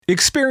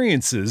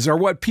Experiences are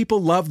what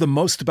people love the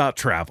most about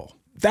travel.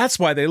 That's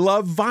why they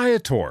love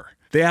Viator.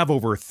 They have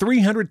over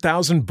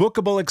 300,000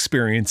 bookable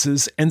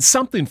experiences and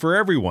something for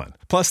everyone.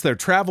 Plus, their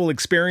travel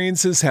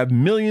experiences have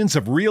millions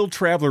of real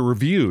traveler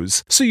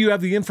reviews, so you have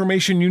the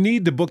information you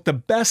need to book the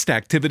best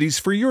activities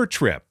for your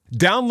trip.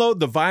 Download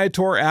the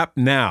Viator app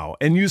now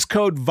and use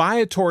code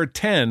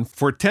Viator10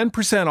 for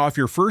 10% off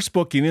your first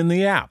booking in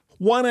the app.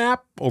 One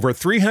app, over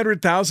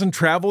 300,000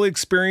 travel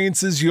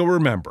experiences you'll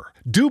remember.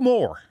 Do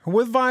more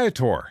with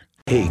Viator.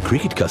 Hey,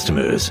 Cricket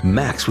customers,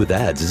 Max with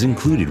ads is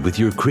included with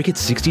your Cricket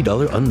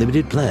 $60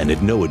 unlimited plan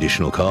at no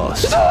additional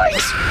cost.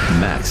 Nice!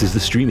 Max is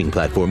the streaming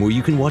platform where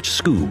you can watch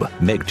Scoob,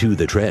 Meg 2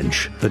 The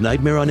Trench, The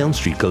Nightmare on Elm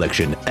Street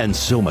collection, and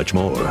so much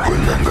more.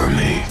 Remember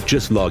me.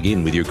 Just log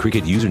in with your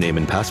Cricket username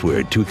and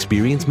password to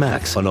experience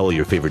Max on all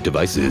your favorite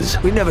devices.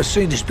 We've never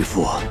seen this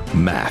before.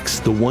 Max,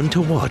 the one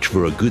to watch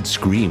for a good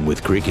scream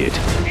with Cricket.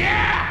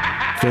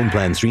 Phone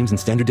plan streams in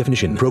standard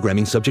definition.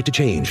 Programming subject to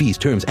change. Fees,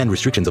 terms, and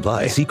restrictions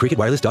apply. See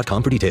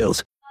cricketwireless.com for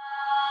details.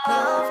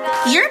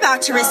 You're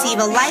about to receive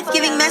a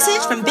life-giving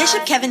message from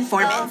Bishop Kevin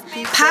Foreman,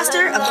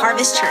 pastor of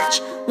Harvest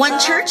Church, one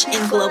church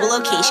in global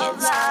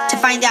locations. To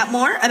find out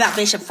more about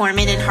Bishop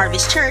Foreman and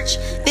Harvest Church,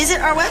 visit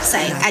our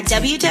website at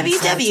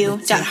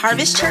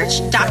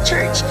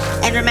www.harvestchurch.church.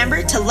 And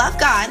remember to love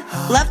God,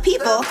 love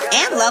people,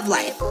 and love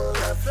life.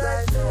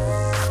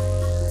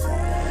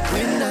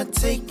 We're not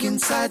taking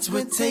sides,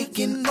 we're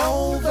taking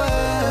over.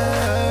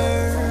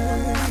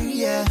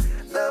 Yeah.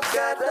 Love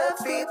God, love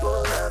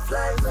people, love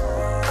life.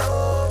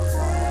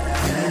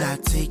 We're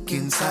not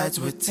taking sides,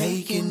 we're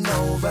taking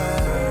over.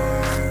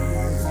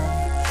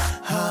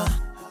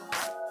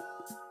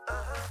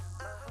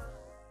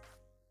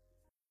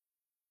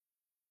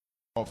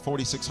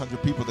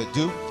 4,600 people that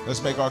do.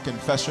 Let's make our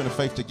confession of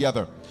faith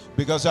together.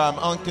 Because I'm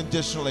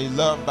unconditionally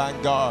loved by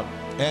God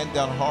and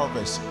at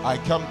Harvest, I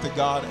come to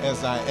God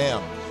as I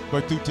am.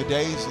 But through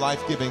today's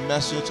life-giving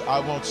message, I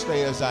won't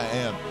stay as I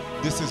am.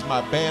 This is my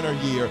banner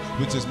year,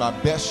 which is my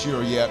best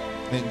year yet.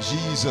 In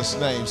Jesus'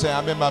 name. Say,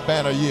 I'm in my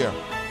banner year.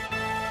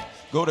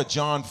 Go to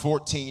John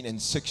 14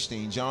 and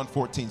 16. John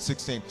 14,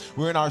 16.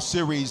 We're in our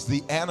series,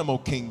 The Animal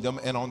Kingdom.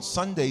 And on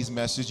Sunday's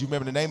message, you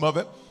remember the name of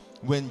it?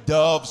 When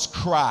Doves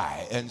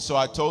Cry. And so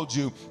I told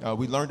you,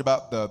 we learned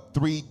about the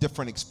 3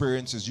 different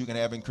experiences you can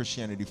have in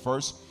Christianity.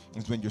 First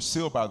is when you're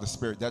sealed by the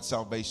Spirit. That's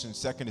salvation.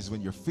 Second is when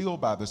you're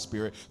filled by the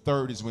Spirit.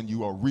 Third is when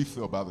you are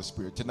refilled by the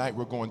Spirit. Tonight,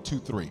 we're going 2,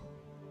 3.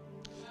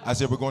 I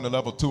said we're going to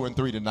level 2 and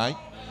 3 tonight.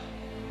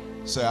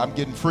 Say, I'm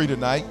getting free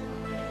tonight.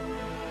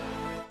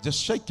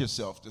 Just shake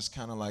yourself. Just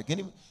kind of like,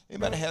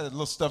 anybody had a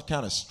little stuff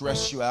kind of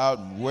stress you out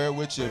and wear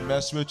with you and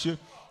mess with you?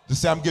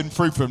 Just say, I'm getting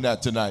free from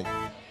that tonight.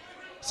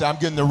 Say, I'm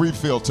getting the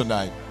refill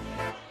tonight.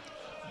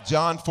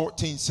 John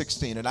 14,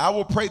 16. And I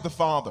will pray the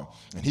Father,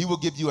 and he will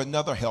give you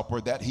another helper,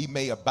 that he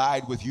may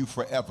abide with you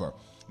forever.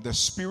 The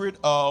Spirit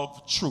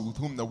of truth,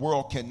 whom the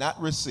world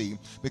cannot receive,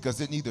 because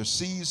it neither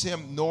sees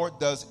him nor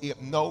does it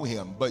know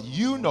him. But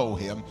you know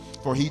him,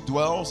 for he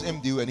dwells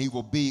in you, and he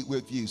will be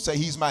with you. Say,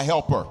 he's my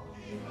helper.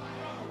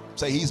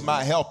 Say, he's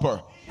my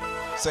helper.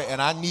 Say,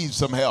 and I need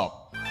some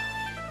help.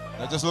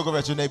 Now just look over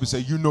at your neighbor and say,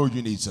 you know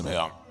you need some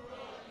help.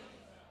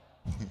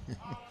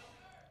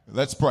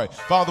 Let's pray.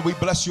 Father, we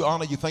bless you,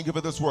 honor you. Thank you for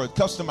this word.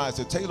 Customize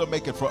it, tailor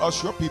make it for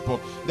us, your people,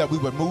 that we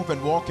would move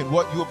and walk in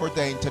what you have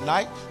ordained.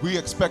 Tonight, we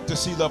expect to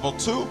see level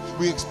 2.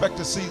 We expect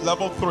to see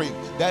level 3.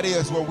 That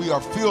is where we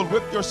are filled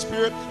with your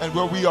Spirit and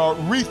where we are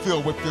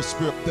refilled with your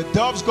Spirit. The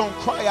dove's going to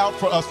cry out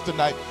for us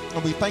tonight,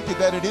 and we thank you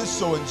that it is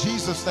so. In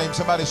Jesus' name,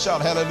 somebody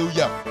shout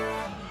hallelujah.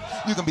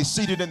 You can be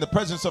seated in the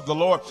presence of the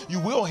Lord. You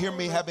will hear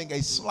me having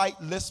a slight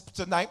lisp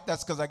tonight.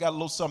 That's because I got a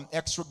little something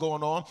extra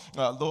going on,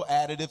 a little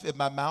additive in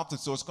my mouth, and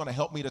so it's going to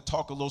help me to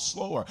talk a little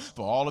slower.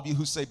 For all of you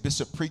who say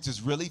Bishop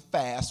preaches really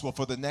fast, well,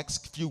 for the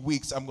next few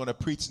weeks, I'm going to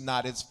preach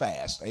not as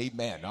fast.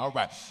 Amen. All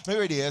right.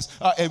 There it is.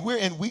 And we're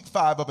in week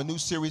 5 of a new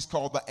series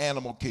called The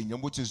Animal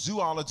Kingdom, which is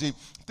zoology,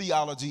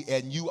 theology,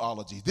 and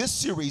euology. This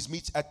series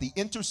meets at the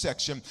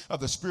intersection of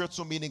the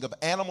spiritual meaning of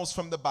animals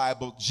from the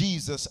Bible,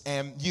 Jesus,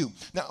 and you.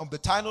 Now, the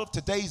title of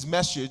today's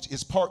message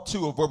is part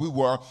 2 of where we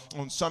were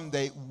on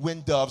Sunday,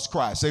 When Doves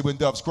Cry. Say, When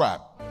Doves Cry.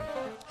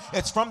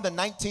 It's from the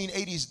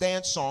 1980s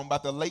dance song by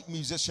the late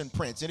musician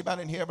Prince.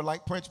 Anybody in here ever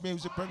like Prince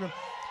music?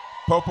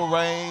 Purple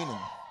Rain and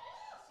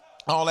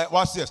all that.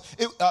 Watch this.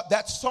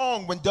 That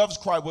song, When Doves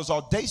Cry, was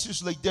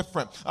audaciously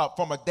different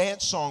from a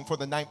dance song for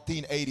the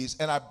 1980s.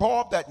 And I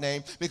borrowed that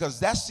name because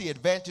that's the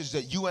advantage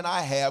that you and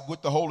I have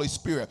with the Holy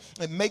Spirit.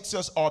 It makes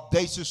us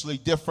audaciously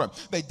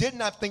different. They did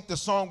not think the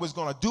song was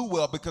going to do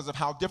well because of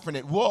how different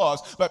it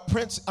was, but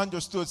Prince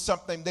understood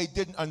something they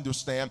didn't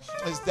understand,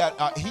 is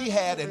that he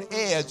had an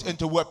edge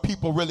into what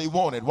people really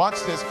wanted. Watch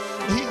this.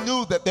 He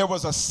knew that there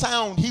was a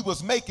sound he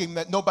was making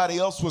that nobody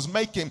else was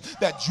making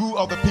that drew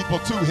other people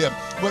to him.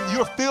 When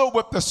you're filled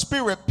with the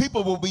Spirit,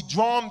 people will be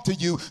drawn to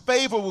you.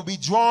 Favor will be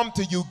drawn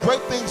to you. Great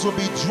things will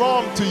be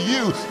drawn to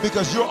you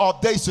because you're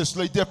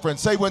audaciously different.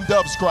 Say, When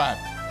Doves Cry.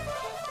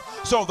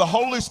 So the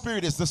Holy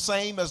Spirit is the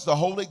same as the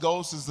Holy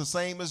Ghost, is the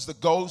same as the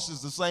Ghost,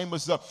 is the same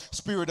as the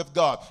Spirit of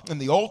God. In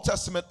the Old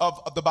Testament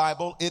of the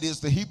Bible, it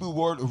is the Hebrew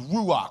word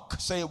ruach.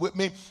 Say it with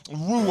me,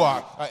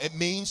 ruach. It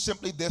means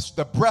simply this: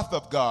 the breath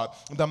of God,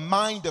 the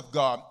mind of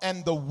God,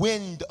 and the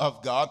wind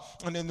of God.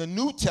 And in the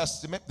New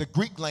Testament, the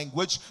Greek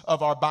language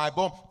of our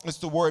Bible, it's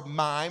the word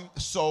mind,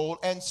 soul,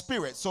 and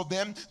spirit. So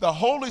then the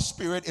Holy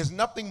Spirit is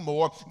nothing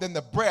more than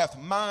the breath,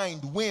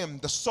 mind,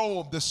 wind, the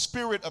soul, the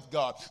Spirit of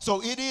God.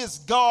 So it is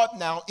God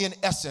now in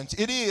essence.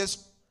 It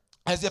is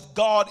as if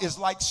God is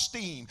like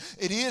steam.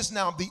 It is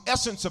now the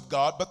essence of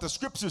God, but the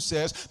scripture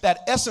says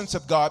that essence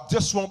of God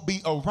just won't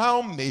be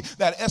around me.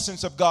 That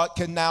essence of God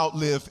can now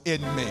live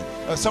in me.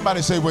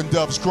 Somebody say, when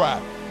doves cry.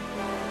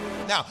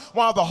 Now,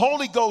 while the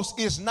Holy Ghost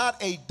is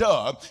not a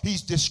dove,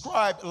 he's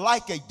described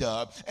like a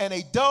dove, and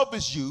a dove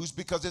is used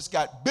because it's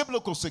got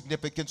biblical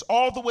significance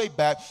all the way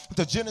back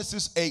to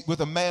Genesis 8 with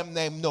a man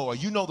named Noah.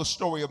 You know the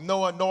story of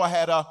Noah. Noah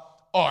had a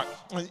ark.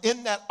 And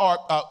in that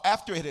ark,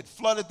 after it had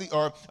flooded the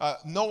earth,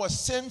 Noah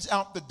sends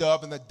out the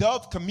dove, and the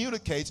dove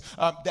communicates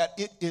that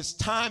it is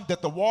time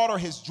that the water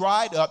has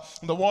dried up,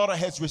 and the water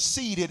has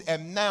receded,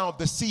 and now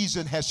the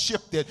season has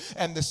shifted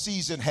and the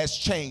season has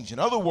changed. In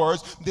other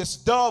words, this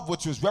dove,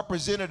 which was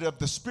representative of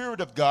the Spirit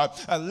of God,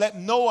 let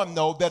Noah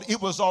know that it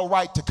was all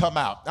right to come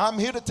out. I'm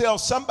here to tell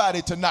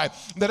somebody tonight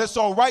that it's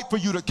all right for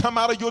you to come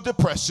out of your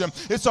depression.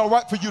 It's all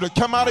right for you to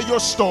come out of your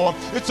storm.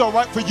 It's all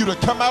right for you to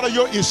come out of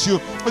your issue.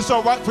 It's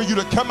all right for you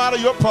to come out of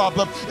your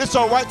problem. It's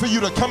all right for you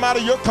to come out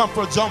of your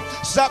comfort zone.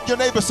 Stop your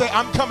neighbor, say,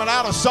 I'm coming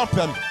out of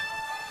something.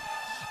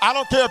 I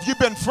don't care if you've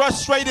been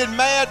frustrated,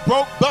 mad,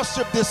 broke,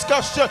 busted,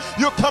 disgusted,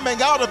 you're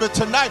coming out of it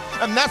tonight.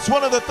 And that's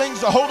one of the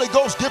things the Holy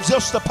Ghost gives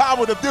us the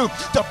power to do,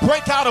 to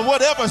break out of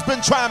whatever's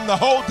been trying to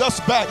hold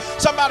us back.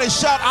 Somebody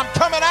shout, I'm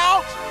coming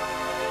out.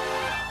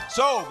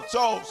 So,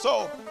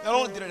 not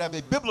only did it have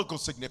a biblical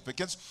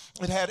significance,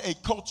 it had a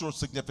cultural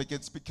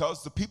significance,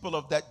 because the people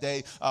of that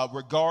day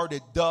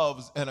regarded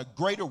doves in a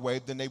greater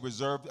way than they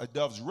reserved a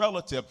dove's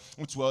relative,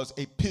 which was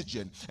a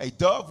pigeon. A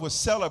dove was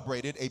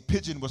celebrated, a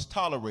pigeon was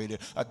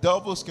tolerated. A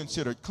dove was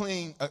considered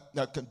clean,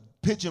 a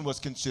pigeon was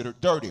considered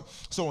dirty.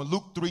 So in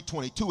Luke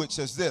 3:22, it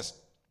says this: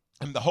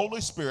 and the Holy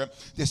Spirit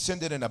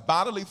descended in a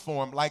bodily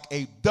form like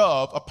a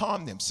dove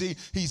upon them. See,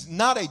 he's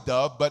not a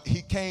dove, but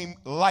he came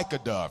like a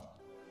dove.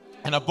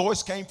 And a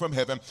voice came from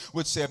heaven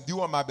which said, you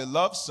are my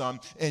beloved Son,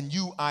 and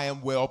you I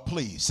am well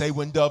pleased. Say,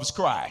 when doves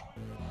cry.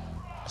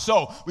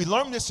 So we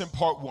learned this in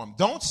part 1.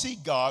 Don't see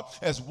God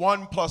as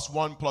 1 +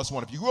 1 +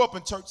 1. If you grew up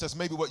in church, that's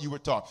maybe what you were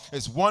taught.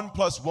 It's 1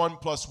 + 1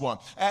 + 1.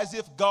 As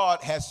if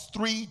God has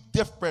 3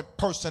 different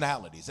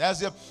personalities.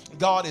 As if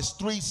God is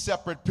 3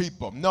 separate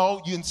people.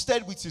 No,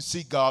 instead we should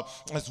see God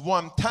as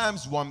 1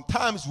 × 1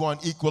 × 1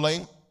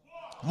 equaling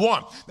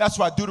 1. That's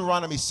why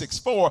Deuteronomy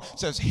 6:4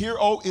 says, hear,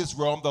 O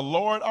Israel, the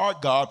Lord our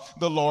God,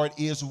 the Lord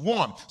is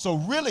one. So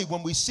really,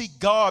 when we see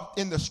God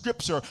in the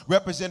scripture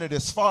represented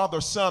as Father,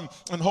 Son,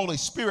 and Holy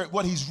Spirit,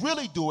 what he's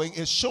really doing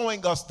is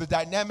showing us the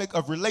dynamic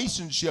of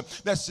relationship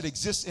that should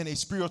exist in a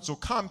spiritual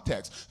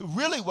context.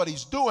 Really what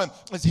he's doing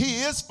is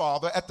he is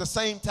Father, at the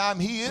same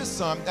time he is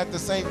Son, at the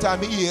same time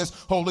he is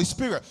Holy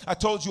Spirit. I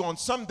told you on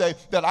Sunday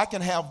that I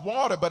can have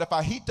water, but if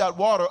I heat that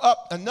water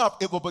up enough,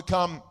 it will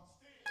become,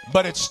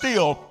 but it's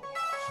still.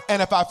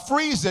 And if I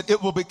freeze it,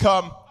 it will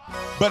become,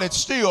 but it's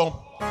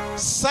still,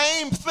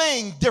 same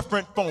thing,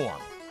 different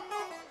form.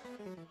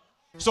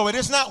 So it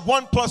is not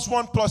 1 +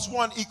 1 +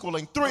 1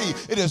 equaling 3.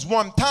 It is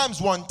 1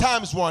 × 1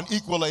 × 1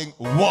 equaling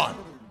 1.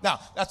 Now,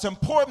 that's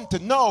important to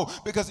know,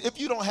 because if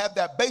you don't have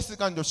that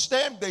basic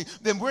understanding,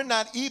 then we're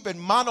not even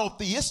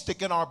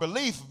monotheistic in our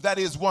belief, that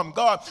is one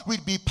God.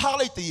 We'd be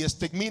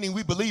polytheistic, meaning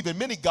we believe in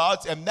many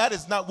gods, and that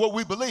is not what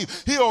we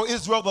believe. Hear, O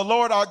Israel, the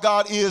Lord our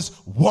God is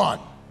one.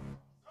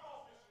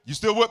 You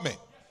still with me?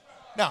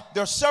 Now,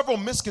 there are several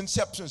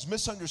misconceptions,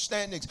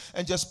 misunderstandings,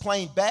 and just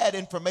plain bad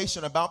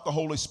information about the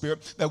Holy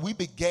Spirit that we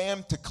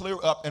began to clear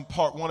up in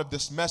part 1 of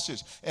this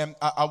message. And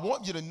I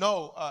want you to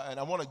know, and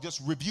I want to just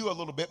review a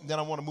little bit, and then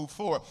I want to move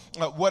forward,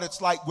 what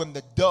it's like when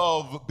the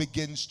dove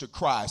begins to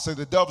cry. So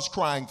the dove's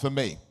crying for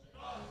me.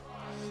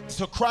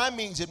 So cry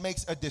means it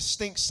makes a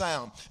distinct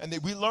sound. And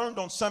we learned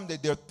on Sunday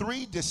there are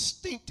 3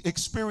 distinct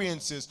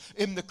experiences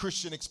in the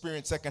Christian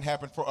experience that can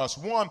happen for us.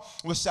 One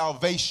was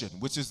salvation,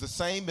 which is the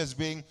same as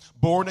being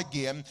born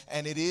again,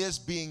 and it is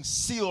being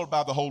sealed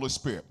by the Holy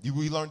Spirit.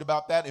 We learned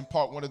about that in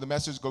part 1 of the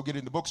message. Go get it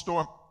in the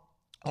bookstore.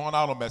 On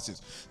our message.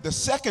 The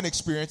second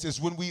experience is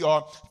when we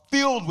are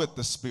filled with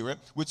the Spirit,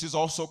 which is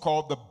also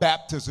called the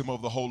baptism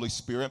of the Holy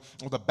Spirit,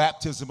 or the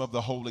baptism of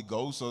the Holy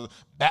Ghost, or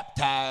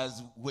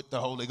baptized with the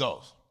Holy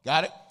Ghost.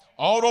 Got it?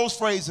 All those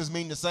phrases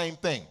mean the same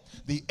thing.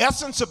 The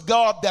essence of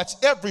God that's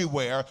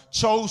everywhere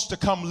chose to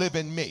come live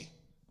in me.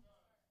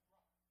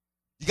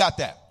 You got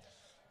that?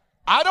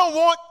 I don't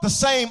want the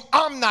same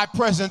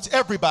omnipresence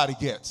everybody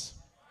gets.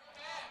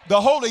 The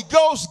Holy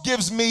Ghost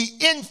gives me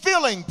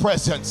infilling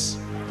presence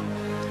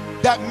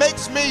that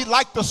makes me,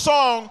 like the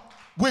song,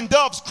 When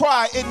Doves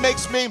Cry, it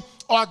makes me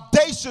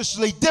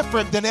audaciously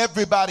different than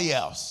everybody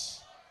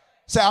else.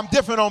 Say, I'm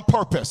different on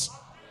purpose.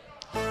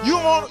 You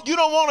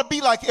don't want to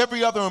be like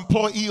every other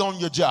employee on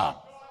your job.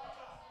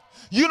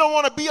 You don't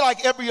want to be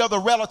like every other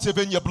relative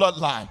in your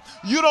bloodline.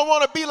 You don't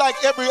want to be like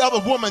every other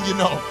woman you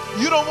know.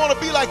 You don't want to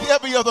be like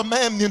every other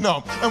man you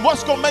know. And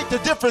what's going to make the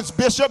difference,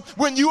 Bishop?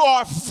 When you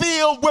are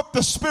filled with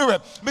the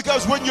Spirit.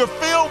 Because when you're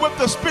filled with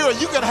the Spirit,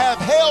 you can have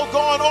hell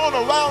going on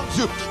around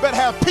you, but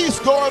have peace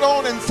going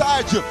on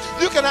inside you.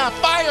 You can have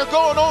fire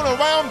going on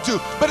around you,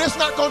 but it's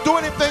not going to do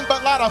anything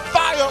but light a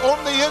fire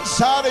on the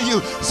inside of you.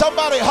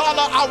 Somebody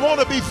holler, I want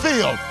to be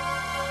filled.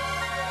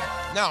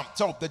 Now,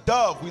 so the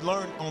dove we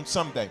learned on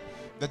Sunday.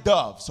 The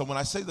dove. So when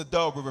I say the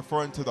dove, we're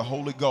referring to the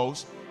Holy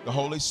Ghost, the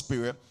Holy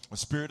Spirit, the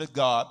Spirit of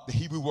God, the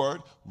Hebrew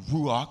word,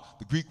 ruach,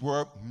 the Greek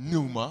word,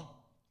 pneuma.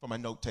 For my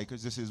note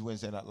takers, this is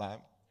Wednesday Night Live.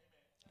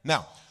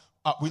 Now,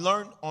 we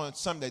learned on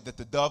Sunday that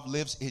the dove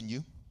lives in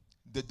you.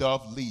 The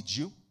dove leads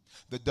you.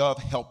 The dove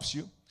helps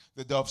you.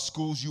 The dove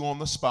schools you on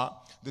the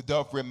spot. The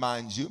dove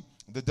reminds you.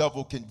 The dove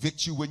will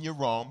convict you when you're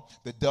wrong.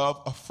 The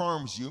dove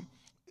affirms you.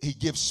 He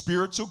gives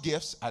spiritual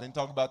gifts. I didn't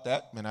talk about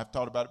that, and I've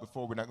talked about it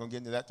before. We're not going to get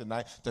into that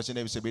tonight. Touch your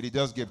neighbor and say, but he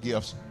does give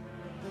gifts.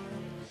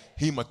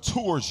 He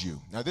matures you.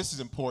 Now, this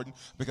is important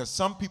because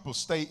some people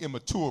stay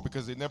immature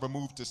because they never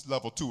moved to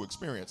level 2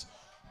 experience.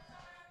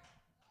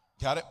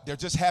 Got it? They're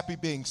just happy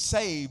being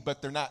saved,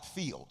 but they're not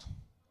filled.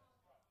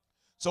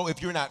 So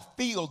if you're not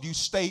filled, you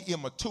stay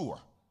immature.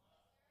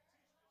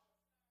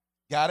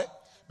 Got it?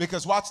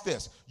 Because watch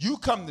this. You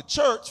come to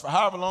church for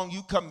however long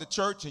you come to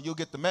church, and you'll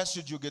get the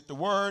message, you'll get the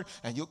word,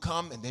 and you'll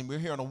come, and then we're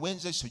here on a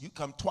Wednesday, so you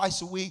come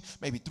twice a week,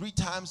 maybe 3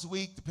 times a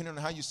week, depending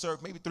on how you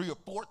serve, maybe 3 or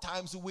 4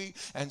 times a week.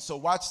 And so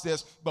watch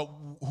this. But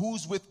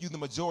who's with you the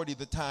majority of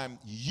the time?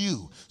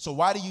 You. So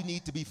why do you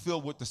need to be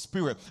filled with the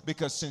Spirit?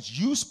 Because since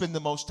you spend the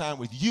most time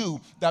with you,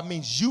 that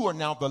means you are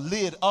now the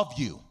lid of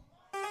you.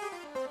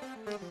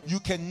 You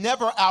can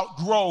never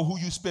outgrow who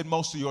you spend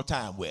most of your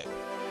time with.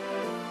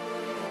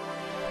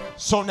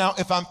 So now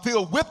if I'm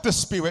filled with the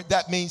Spirit,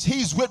 that means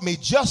he's with me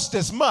just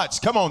as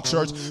much. Come on,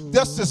 church.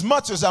 Just as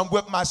much as I'm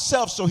with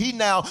myself. So he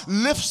now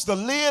lifts the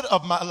lid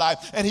of my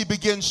life and he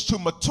begins to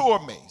mature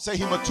me. Say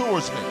he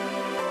matures me.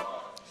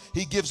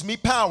 He gives me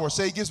power.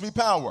 Say he gives me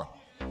power.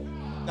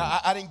 Now,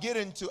 I didn't get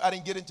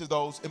into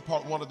those in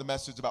part 1 of the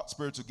message about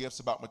spiritual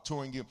gifts, about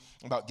maturing you,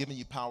 about giving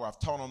you power. I've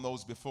taught on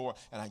those before,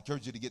 and I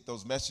encourage you to get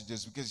those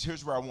messages because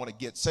here's where I want to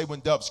get. Say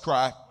when doves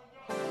cry.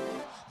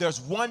 There's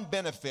one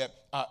benefit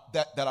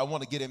that I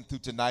want to get into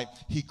tonight.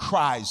 He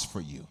cries for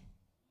you.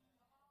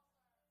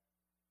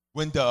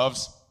 When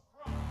doves.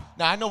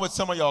 Now, I know what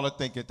some of y'all are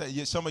thinking.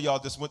 Some of y'all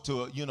just went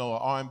to an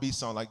R&B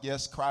song like,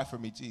 yes, cry for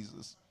me,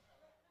 Jesus.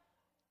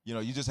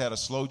 You just had a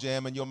slow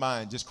jam in your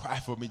mind. Just cry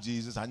for me,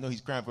 Jesus. I know he's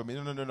crying for me.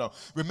 No.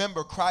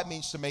 Remember, cry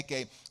means to make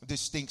a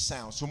distinct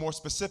sound. So more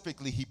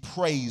specifically, he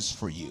prays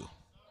for you.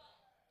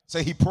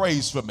 Say, he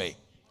prays for me.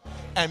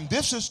 And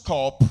this is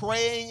called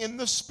praying in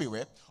the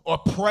Spirit or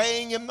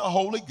praying in the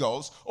Holy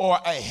Ghost or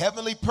a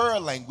heavenly prayer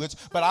language.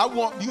 But I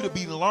want you to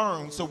be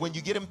learned so when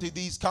you get into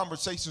these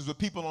conversations with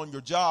people on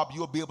your job,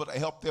 you'll be able to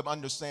help them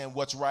understand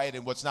what's right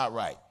and what's not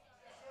right.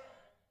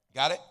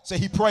 Got it? Say,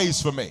 he prays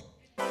for me.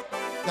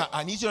 Now,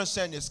 I need you to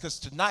understand this because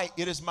tonight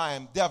it is my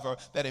endeavor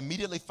that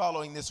immediately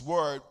following this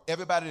word,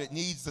 everybody that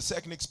needs the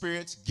second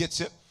experience gets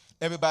it.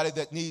 Everybody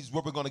that needs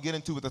what we're going to get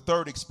into with the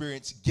third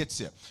experience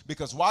gets it.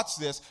 Because watch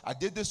this. I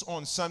did this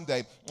on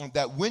Sunday,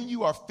 that when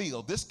you are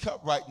filled, this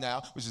cup right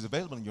now, which is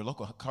available in your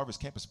local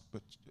Harvest Campus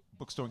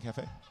bookstore and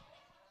cafe,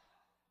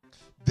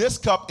 this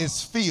cup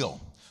is filled.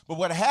 But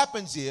what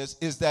happens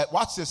is that,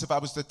 watch this, if I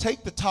was to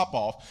take the top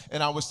off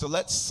and I was to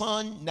let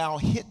sun now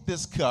hit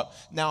this cup,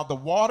 now the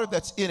water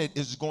that's in it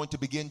is going to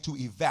begin to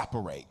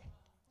evaporate.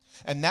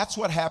 And that's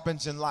what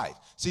happens in life.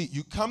 See,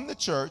 you come to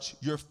church,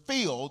 you're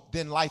filled,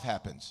 then life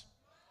happens.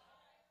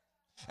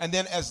 And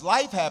then as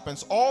life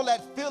happens, all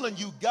that feeling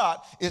you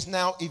got is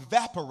now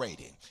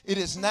evaporating. It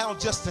is now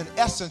just an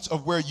essence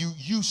of where you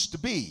used to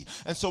be.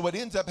 And so what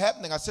ends up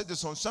happening, I said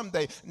this on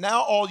Sunday,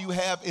 now all you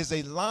have is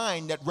a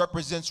line that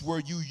represents where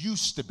you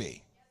used to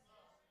be.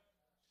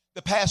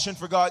 The passion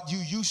for God you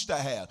used to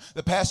have.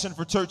 The passion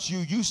for church you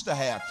used to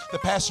have. The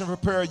passion for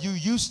prayer you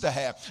used to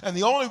have. And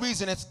the only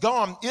reason it's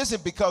gone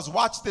isn't because,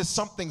 watch this,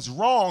 something's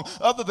wrong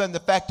other than the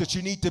fact that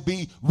you need to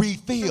be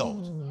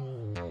refilled.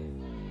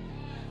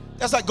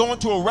 That's like going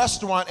to a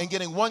restaurant and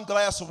getting one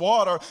glass of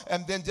water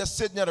and then just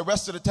sitting there the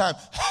rest of the time.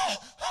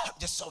 I'm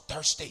just so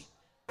thirsty.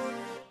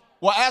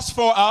 Well, ask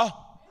for a.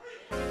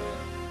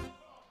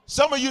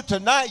 Some of you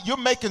tonight, you're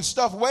making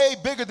stuff way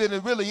bigger than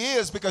it really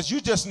is because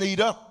you just need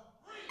a.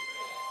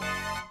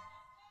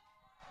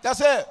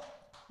 That's it.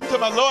 You tell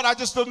my Lord, I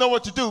just don't know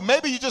what to do.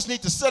 Maybe you just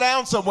need to sit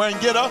down somewhere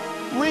and get a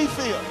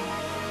refill.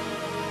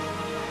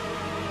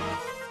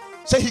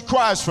 Say he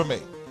cries for me.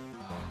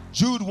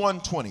 Jude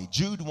 1:20.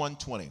 Jude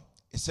 1:20.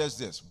 It says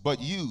this, but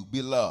you,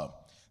 beloved,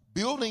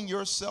 building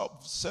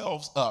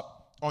yourselves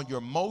up on your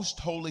most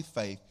holy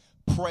faith,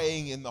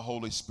 praying in the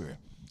Holy Spirit.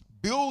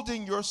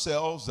 Building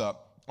yourselves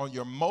up on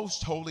your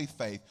most holy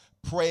faith,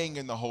 praying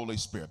in the Holy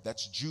Spirit.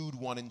 That's Jude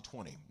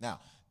 1:20. Now,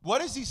 what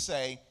does he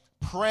say?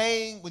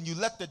 Praying when you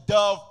let the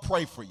dove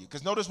pray for you.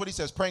 Because notice what he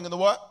says, praying in the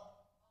what?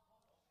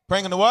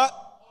 Praying in the what?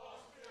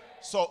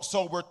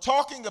 So we're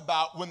talking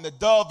about when the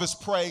dove is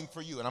praying for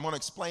you. And I'm going to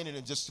explain it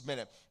in just a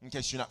minute in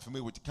case you're not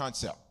familiar with the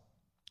concept.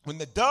 When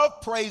the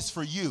dove prays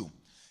for you,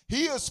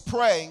 he is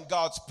praying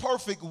God's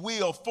perfect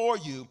will for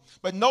you.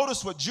 But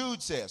notice what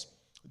Jude says.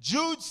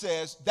 Jude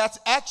says that's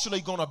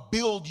actually going to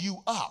build you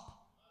up.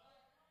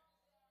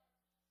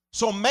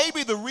 So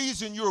maybe the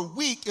reason you're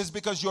weak is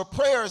because your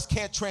prayers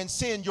can't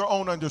transcend your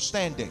own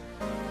understanding.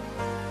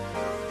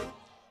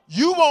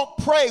 You won't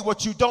pray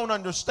what you don't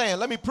understand.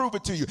 Let me prove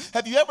it to you.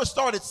 Have you ever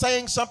started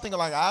saying something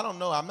like, I don't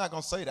know, I'm not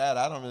going to say that,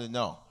 I don't really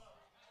know?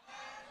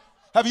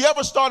 Have you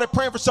ever started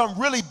praying for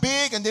something really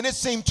big and then it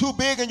seemed too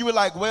big and you were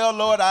like, well,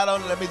 Lord,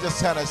 let me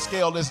just kind of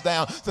scale this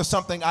down to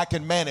something I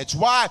can manage.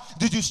 Why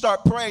did you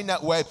start praying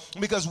that way?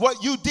 Because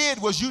what you did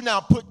was you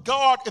now put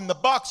God in the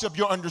box of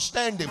your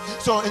understanding.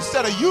 So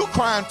instead of you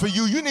crying for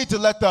you, you need to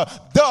let the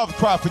dove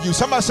cry for you.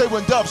 Somebody say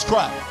when doves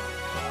cry.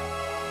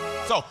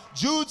 So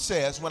Jude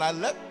says, when I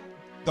let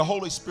the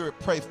Holy Spirit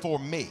pray for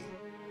me,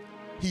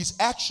 he's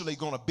actually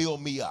going to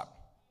build me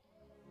up.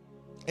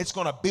 It's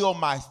going to build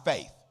my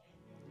faith.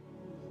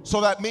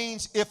 So that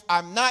means if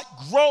I'm not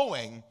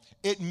growing,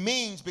 it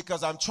means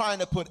because I'm trying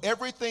to put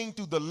everything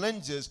through the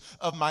lenses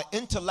of my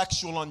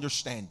intellectual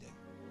understanding.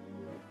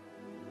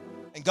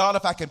 And God,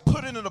 if I can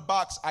put it in a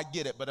box, I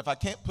get it. But if I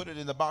can't put it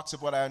in the box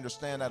of what I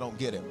understand, I don't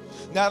get it.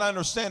 Now,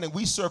 understanding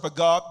we serve a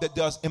God that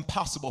does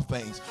impossible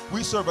things.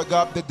 We serve a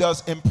God that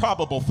does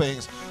improbable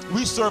things.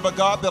 We serve a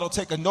God that'll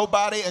take a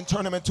nobody and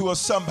turn him into a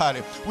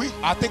somebody.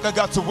 I think I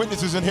got some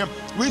witnesses in here.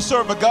 We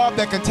serve a God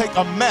that can take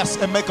a mess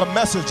and make a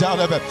message out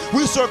of it.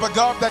 We serve a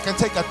God that can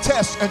take a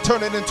test and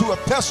turn it into a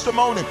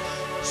testimony.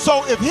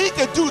 So if he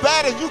can do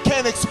that and you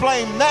can't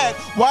explain that,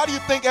 why do you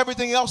think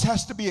everything else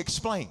has to be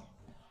explained?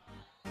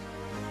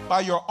 By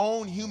your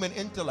own human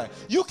intellect.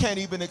 You can't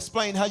even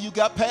explain how you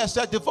got past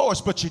that divorce,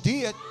 but you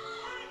did.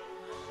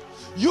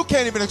 You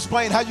can't even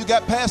explain how you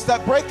got past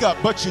that breakup,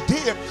 but you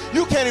did.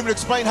 You can't even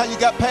explain how you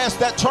got past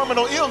that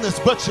terminal illness,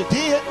 but you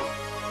did.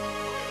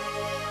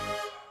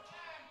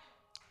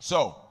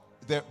 So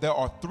there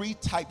are three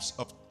types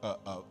of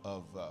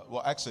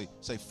well, actually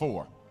say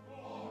four.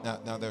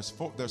 Now there's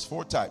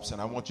four types,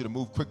 and I want you to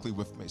move quickly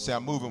with me. Say,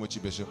 I'm moving with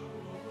you, Bishop.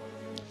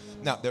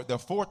 Now, there are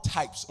four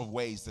types of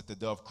ways that the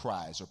dove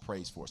cries or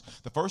prays for us.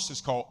 The first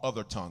is called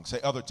other tongues. Say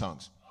other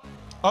tongues.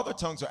 Other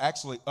tongues are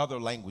actually other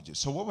languages.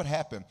 So what would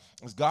happen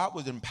is God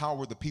would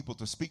empower the people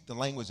to speak the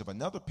language of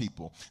another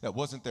people that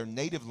wasn't their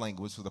native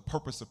language for the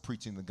purpose of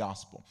preaching the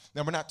gospel.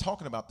 Now, we're not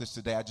talking about this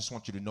today. I just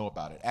want you to know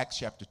about it. Acts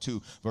chapter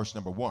 2, verse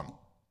number 1.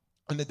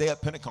 On the day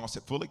of Pentecost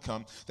had fully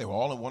come, they were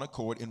all in one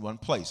accord in one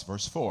place.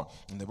 Verse 4.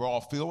 And they were all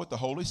filled with the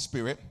Holy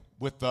Spirit,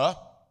 with the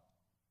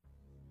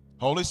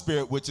Holy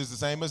Spirit, which is the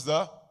same as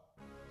the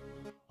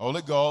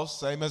Holy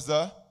Ghost, same as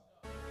the,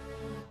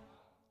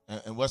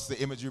 and what's the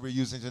imagery we're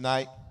using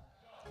tonight?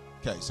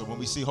 Okay, so when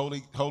we see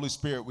Holy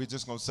Spirit, we're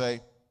just going to say,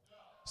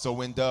 so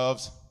when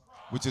doves,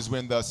 which is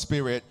when the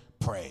Spirit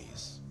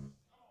prays.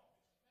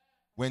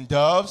 When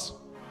doves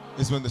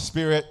is when the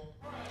Spirit,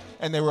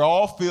 and they were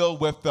all filled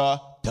with the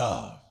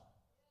dove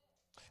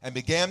and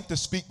began to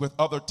speak with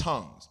other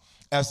tongues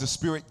as the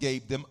Spirit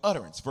gave them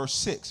utterance. Verse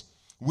 6.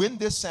 When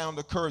this sound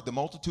occurred, the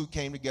multitude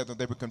came together.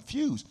 They were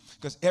confused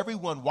because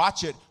everyone,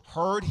 watch it,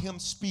 heard him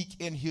speak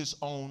in his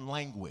own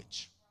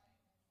language.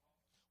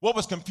 What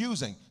was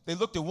confusing? They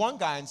looked at one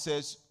guy and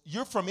says,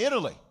 you're from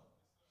Italy.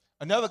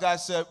 Another guy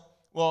said,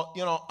 well,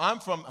 I'm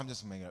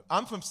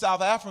from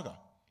South Africa.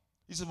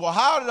 He said, well,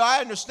 how did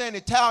I understand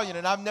Italian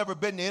and I've never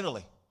been to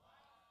Italy?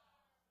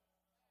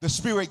 The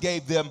Spirit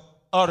gave them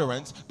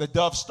utterance. The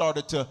dove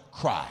started to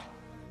cry.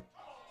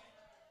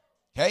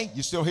 Okay,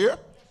 you still here?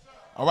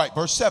 All right,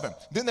 verse 7.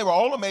 Then they were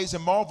all amazed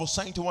and marveled,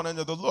 saying to one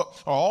another, look,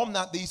 are all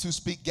not these who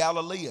speak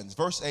Galileans?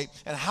 Verse 8.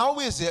 And how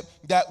is it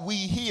that we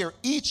hear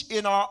each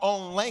in our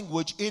own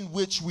language in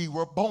which we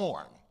were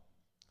born?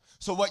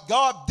 So what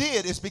God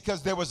did is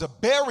because there was a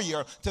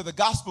barrier to the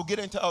gospel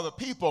getting to other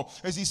people,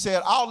 is he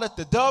said, I'll let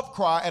the dove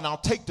cry and I'll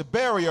take the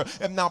barrier,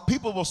 and now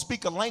people will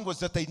speak a language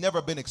that they've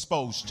never been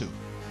exposed to.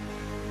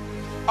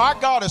 Our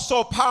God is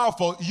so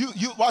powerful.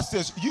 You watch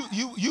this.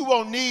 You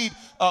won't need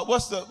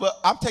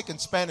I'm taking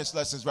Spanish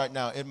lessons right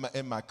now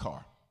in my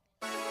car.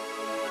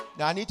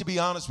 Now I need to be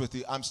honest with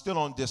you. I'm still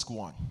on disc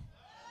 1.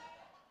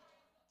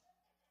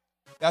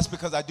 That's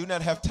because I do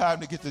not have time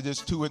to get to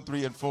disc 2 and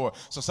 3 and 4.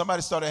 So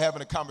somebody started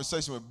having a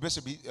conversation with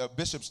Bishop.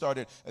 Bishop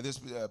started, this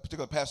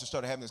particular pastor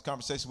started having this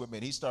conversation with me,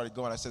 and he started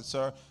going. I said,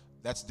 sir,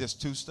 that's disc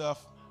 2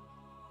 stuff.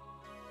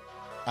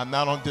 I'm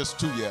not on disc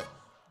 2 yet.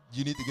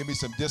 You need to give me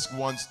some disc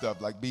 1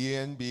 stuff, like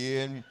bien,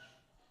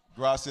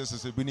 gracias. I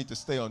said, we need to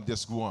stay on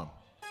disc 1.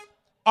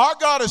 Our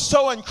God is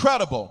so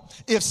incredible.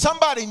 If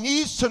somebody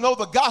needs to know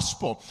the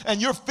gospel and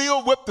you're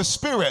filled with the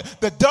Spirit,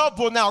 the dove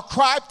will now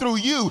cry through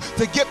you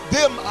to get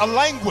them a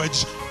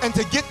language and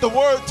to get the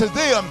word to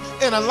them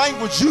in a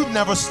language you've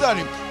never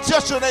studied.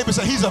 Just your neighbor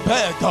say, he's a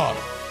bad God.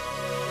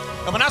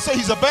 And when I say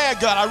he's a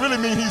bad God, I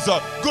really mean he's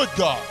a good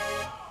God.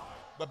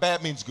 But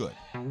bad means good.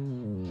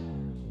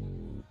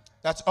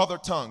 That's other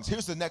tongues.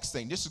 Here's the next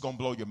thing. This is going to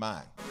blow your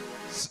mind.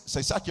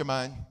 Say, suck your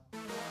mind.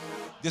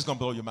 This is going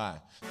to blow your mind.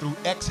 Through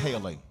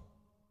exhaling.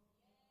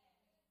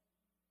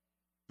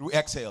 Through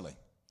exhaling.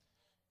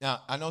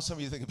 Now, I know some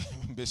of you think,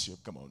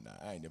 Bishop, come on now.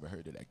 I ain't never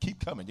heard of that.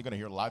 Keep coming. You're going to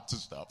hear lots of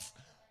stuff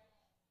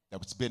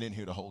that's been in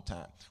here the whole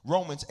time.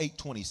 Romans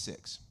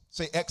 8:26.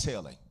 Say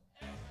exhaling.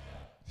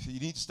 So you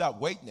need to stop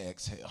waiting to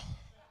exhale.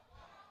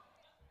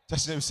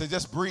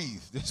 Just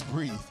breathe. Just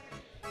breathe.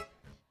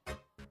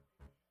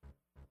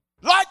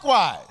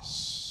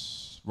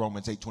 Likewise,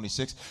 Romans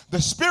 8:26,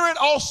 the Spirit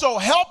also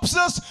helps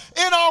us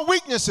in our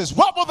weaknesses.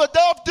 What will the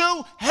dove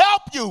do?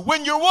 Help you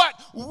when you're what?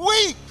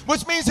 Weak.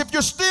 Which means if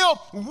you're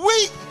still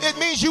weak, it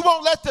means you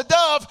won't let the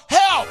dove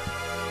help.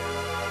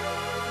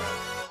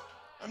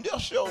 I'm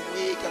just so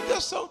weak. I'm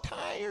just so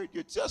tired.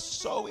 You're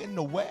just so in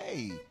the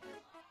way.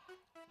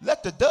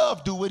 Let the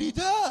dove do what he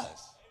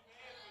does.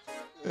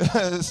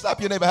 Stop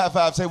your neighbor, high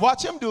five. Say,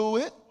 watch him do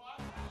it.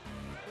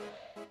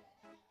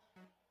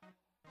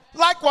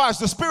 Likewise,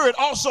 the Spirit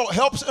also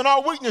helps in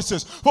our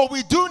weaknesses. For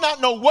we do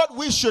not know what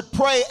we should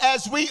pray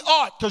as we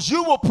ought. Because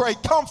you will pray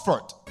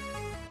comfort.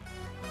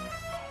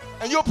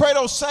 And you'll pray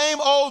those same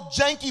old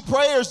janky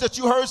prayers that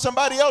you heard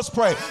somebody else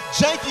pray.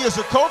 Janky is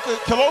a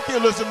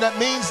colloquialism that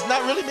means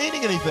not really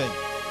meaning anything.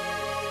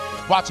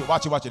 Watch it,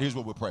 watch it, watch it. Here's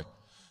what we'll pray.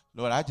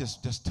 Lord, I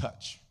just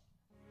touch.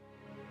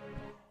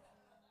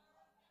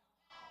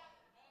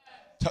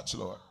 Touch,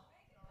 Lord.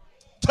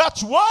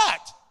 Touch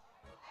what?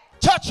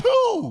 Touch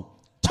who?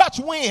 Touch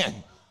when?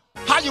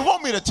 How you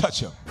want me to touch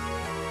him?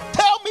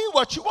 Tell me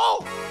what you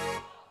want.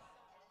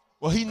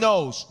 Well, he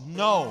knows.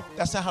 No,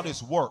 that's not how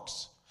this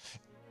works.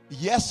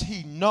 Yes,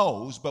 he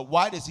knows, but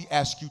why does he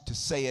ask you to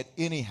say it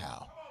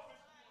anyhow?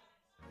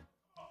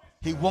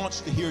 He wants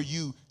to hear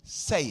you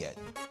say it.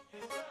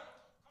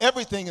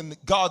 Everything in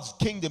God's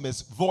kingdom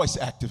is voice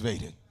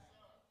activated.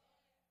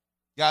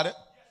 Got it?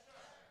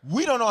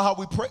 We don't know how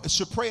we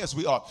should pray as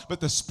we ought, but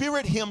the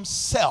Spirit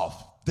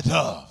himself, the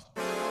dove,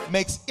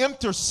 makes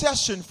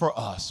intercession for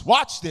us.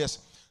 Watch this.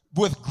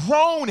 With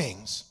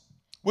groanings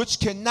which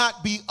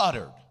cannot be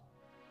uttered.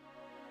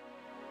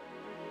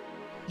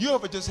 You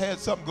ever just had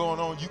something going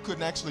on, you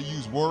couldn't actually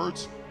use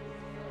words,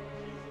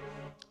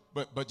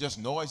 but just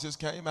noise just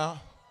came out?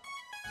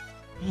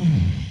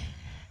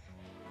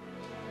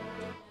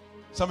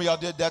 Some of y'all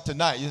did that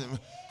tonight.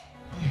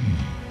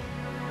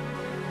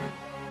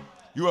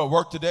 You were at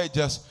work today,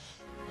 just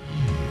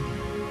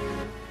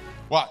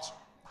watch.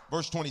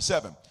 Verse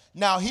 27.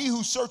 Now he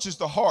who searches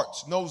the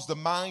hearts knows the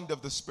mind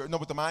of the Spirit. Know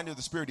what the mind of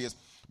the Spirit is,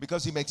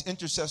 because he makes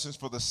intercessions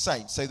for the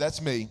saints. Say,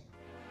 that's me.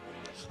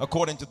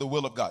 According to the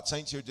will of God.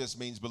 Saints here just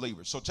means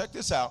believers. So check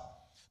this out.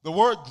 The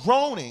word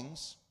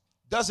groanings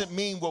doesn't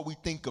mean what we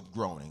think of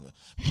groaning.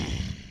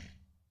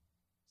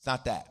 It's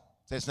not that.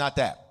 Say, it's not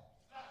that.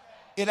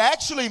 It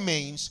actually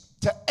means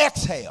to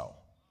exhale.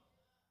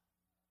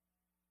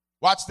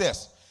 Watch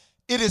this.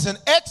 It is an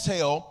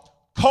exhale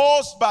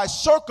caused by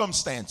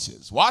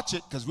circumstances. Watch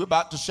it, because we're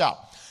about to shout.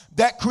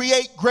 That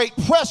create great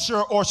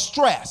pressure or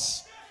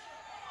stress.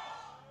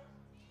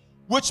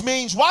 Which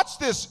means, watch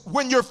this,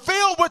 when you're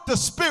filled with the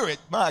Spirit,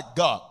 my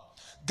God,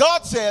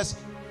 God says,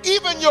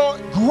 even your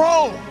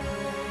groan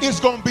is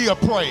going to be a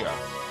prayer.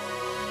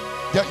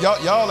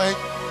 Y'all ain't,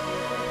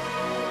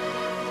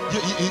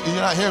 you're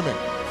not hearing me.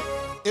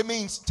 It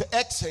means to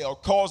exhale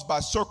caused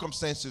by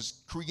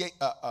circumstances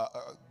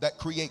that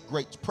create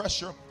great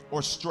pressure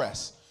or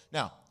stress.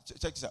 Now,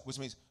 check this out, which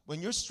means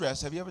when you're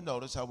stressed, have you ever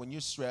noticed how when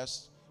you're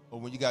stressed or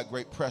when you got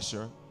great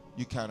pressure,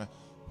 you kind of,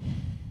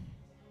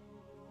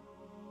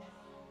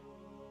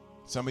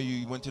 some of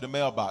you went to the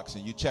mailbox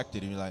and you checked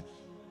it and you're like,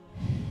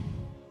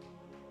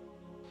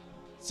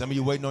 some of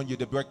you waiting on your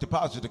direct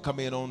deposit to come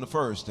in on the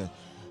first. And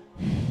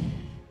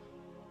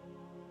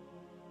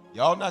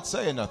y'all not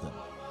saying nothing.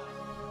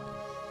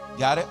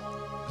 Got it?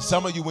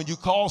 Some of you, when you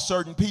call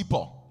certain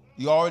people,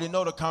 you already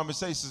know the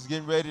conversation is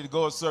getting ready to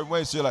go a certain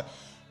way. So you're like,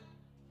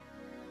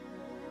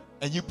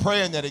 and you're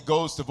praying that it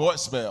goes to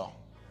voicemail.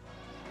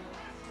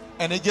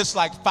 And it gets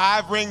like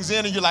 5 rings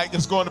in and you're like,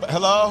 it's going to,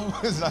 hello?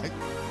 It's like,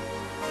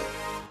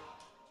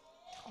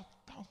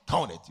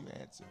 don't it, you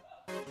answer.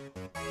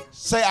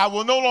 Say, I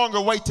will no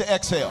longer wait to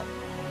exhale.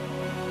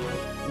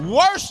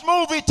 Worst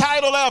movie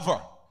title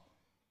ever.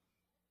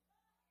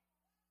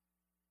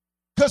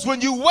 Because when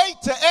you wait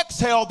to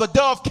exhale, the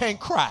dove can't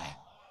cry.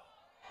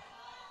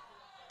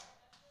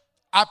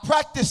 I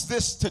practiced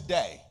this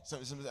today. I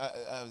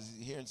was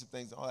hearing some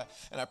things and all that.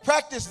 And I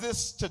practiced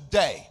this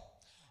today.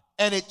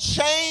 And it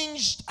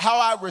changed how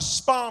I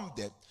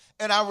responded.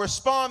 And I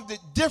responded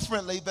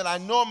differently than I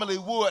normally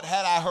would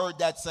had I heard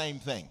that same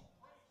thing.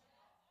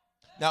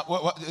 Now,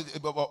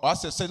 I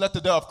said, say, let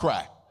the dove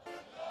cry.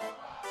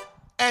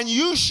 And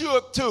you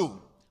should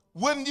too.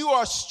 When you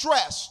are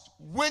stressed,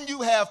 when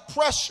you have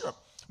pressure,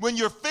 when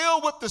you're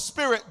filled with the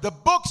Spirit, the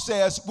book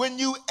says when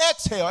you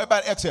exhale,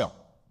 everybody exhale,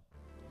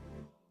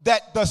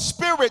 that the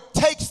Spirit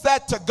takes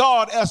that to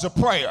God as a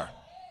prayer.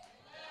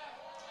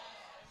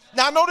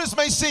 Now, I know this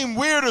may seem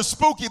weird or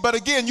spooky, but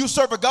again, you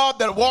serve a God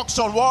that walks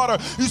on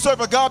water. You serve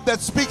a God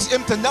that speaks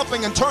into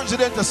nothing and turns it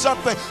into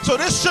something. So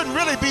this shouldn't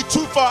really be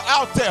too far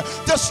out there.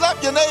 Just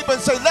slap your neighbor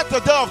and say, let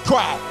the dove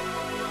cry.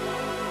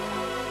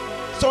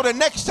 So the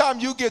next time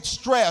you get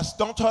stressed,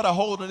 don't try to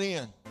hold it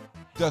in.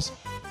 Just.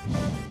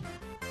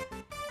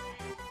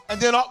 And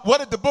then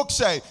what did the book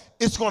say?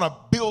 It's going to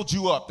build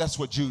you up. That's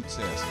what Jude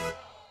says.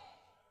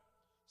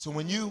 So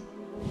when you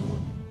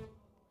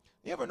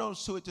ever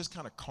notice too, it just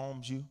kind of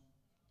calms you?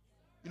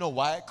 You know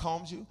why it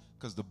calms you?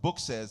 Because the book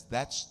says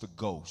that's the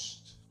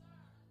ghost.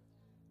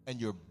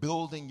 And you're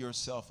building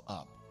yourself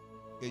up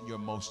in your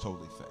most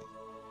holy faith.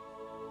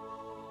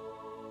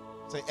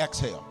 Say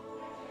exhale.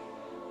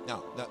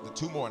 Now, the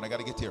two more, and I got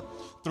to get here.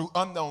 Through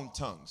unknown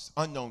tongues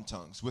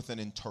with an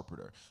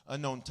interpreter.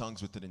 Unknown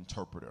tongues with an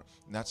interpreter.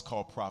 And that's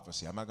called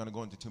prophecy. I'm not going to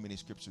go into too many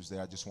scriptures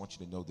there. I just want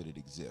you to know that it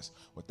exists.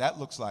 What that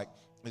looks like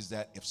is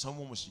that if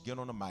someone was to get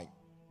on a mic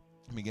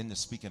and begin to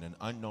speak in an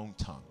unknown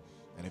tongue,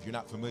 and if you're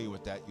not familiar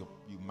with that,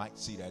 you might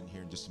see that in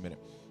here in just a minute.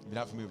 If you're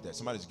not familiar with that,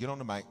 somebody just get on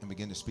the mic and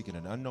begin to speak in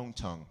an unknown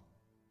tongue.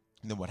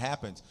 And then what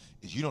happens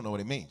is you don't know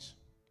what it means.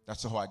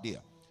 That's the whole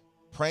idea.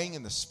 Praying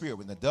in the spirit,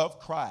 when the dove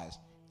cries,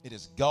 it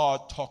is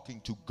God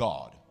talking to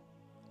God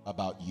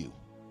about you.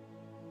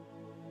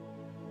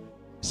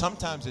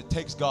 Sometimes it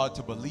takes God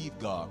to believe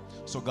God.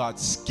 So God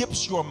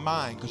skips your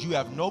mind because you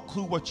have no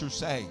clue what you're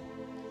saying.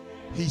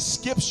 He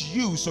skips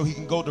you so he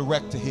can go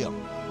direct to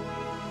him.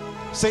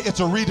 Say it's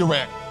a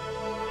redirect.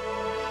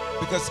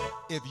 Because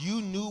if you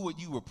knew what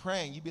you were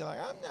praying, you'd be like,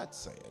 I'm not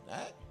saying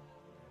that.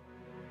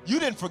 You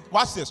didn't,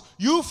 watch this.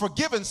 You've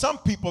forgiven some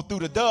people through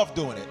the dove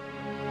doing it.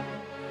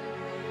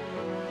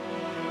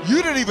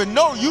 You didn't even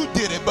know you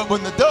did it, but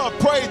when the dove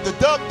prayed, the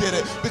dove did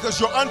it because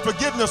your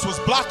unforgiveness was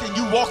blocking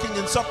you walking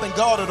in something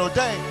God had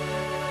ordained.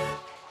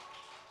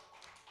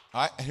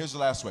 All right, and here's the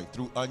last way,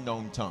 through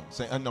unknown tongues.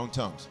 Say unknown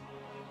tongues.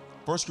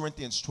 1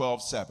 Corinthians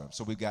 12:7.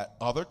 So we've got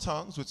other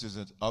tongues, which is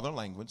another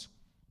language,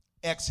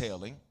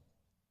 exhaling.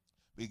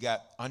 We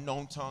got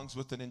unknown tongues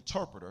with an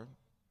interpreter.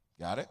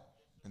 Got it?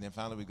 And then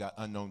finally we got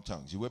unknown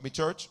tongues. You with me,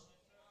 church?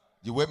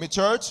 You with me,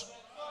 church?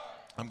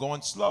 I'm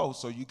going slow,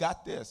 so you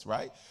got this,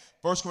 right?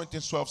 1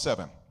 Corinthians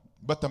 12:7.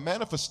 But the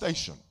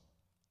manifestation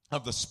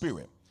of the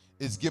Spirit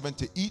is given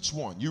to each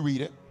one. You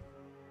read it.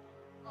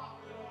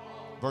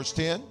 Verse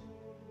 10.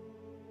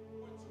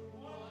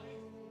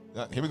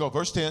 Here we go,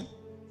 verse 10.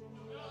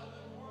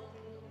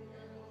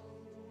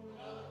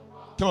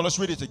 Come on, let's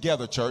read it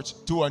together, church.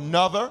 To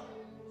another.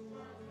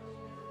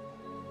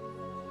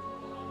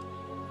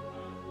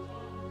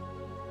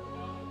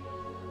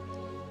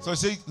 So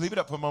see, leave it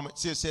up for a moment.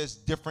 See, it says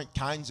different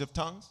kinds of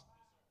tongues.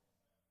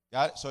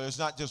 Got it? So it's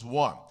not just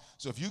one.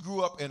 So if you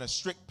grew up in a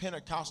strict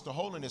Pentecostal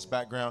holiness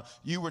background,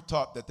 you were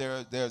taught that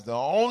there's the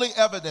only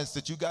evidence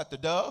that you got the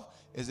dove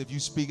is if you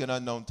speak in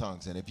unknown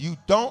tongues. And if you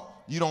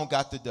don't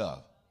got the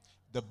dove.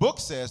 The book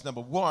says,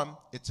 number one,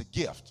 it's a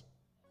gift.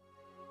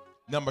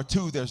 Number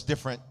two, there's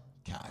different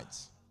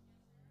kinds.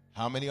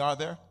 How many are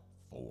there?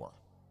 4.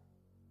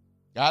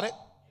 Got it?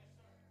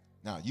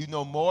 Now, you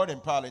know more than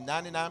probably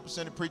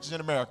 99% of preachers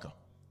in America.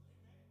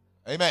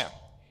 Amen.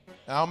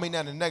 I don't mean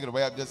that in a negative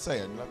way. I'm just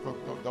saying.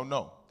 Don't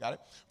know. Got it?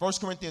 1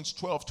 Corinthians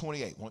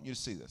 12:28. I want you to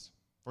see this.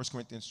 1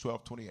 Corinthians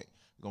 12:28. We're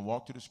going to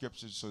walk through the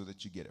scriptures so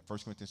that you get it. 1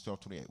 Corinthians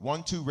 12:28.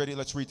 1, 2, ready?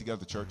 Let's read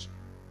together, church.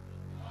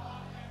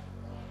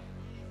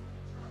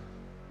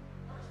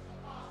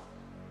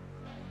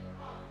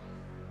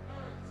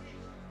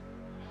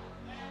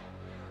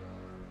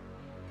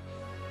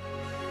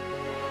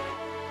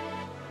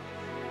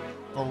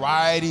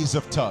 Varieties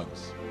of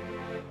tongues.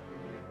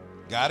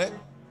 Got it?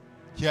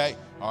 Okay,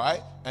 all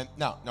right. And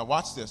now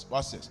watch this.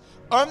 Watch this.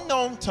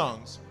 Unknown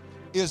tongues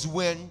is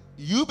when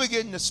you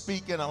begin to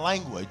speak in a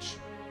language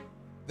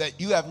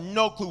that you have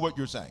no clue what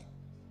you're saying.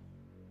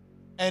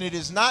 And it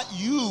is not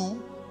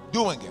you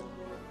doing it.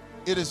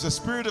 It is the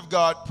Spirit of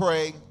God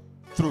praying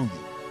through you.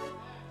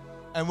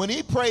 And when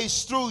he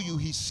prays through you,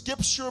 he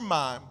skips your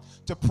mind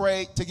to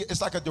pray.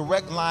 It's like a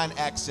direct line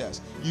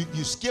access.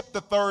 You skip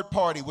the third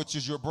party, which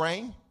is your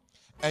brain,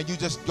 and you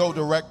just go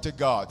direct to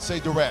God. Say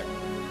direct.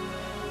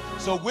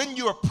 So when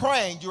you're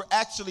praying, you're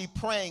actually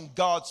praying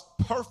God's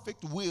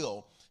perfect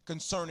will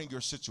concerning your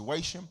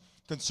situation,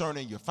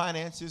 concerning your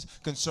finances,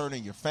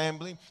 concerning your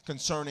family,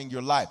 concerning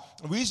your life.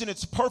 The reason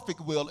it's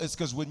perfect will is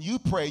because when you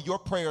pray, your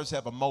prayers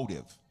have a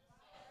motive.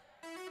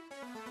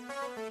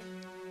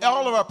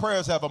 All of our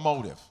prayers have a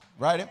motive,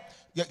 right?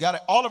 Got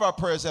it? All of our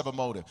prayers have a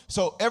motive.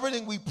 So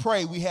everything we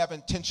pray, we have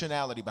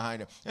intentionality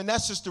behind it. And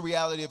that's just the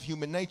reality of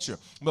human nature.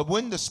 But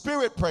when the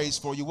Spirit prays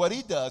for you, what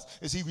he does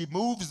is he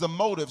removes the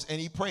motives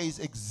and he prays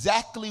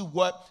exactly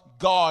what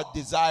God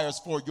desires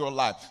for your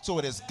life. So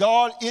it is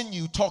God in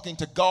you talking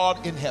to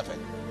God in heaven.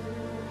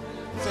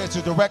 So it's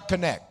a direct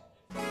connect.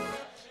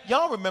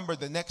 Y'all remember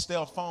the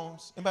Nextel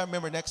phones? Anybody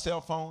remember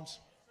Nextel phones?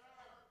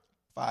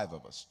 5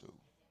 of us do.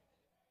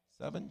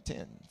 7,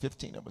 10,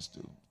 15 of us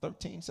do.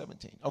 13,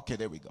 17. Okay,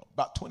 there we go.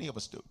 About 20 of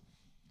us do.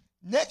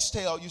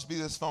 Nextel used to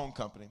be this phone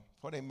company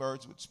before they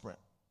merged with Sprint.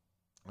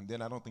 And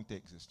then I don't think they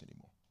exist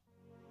anymore.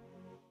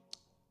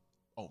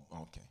 Oh,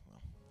 okay.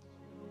 Well.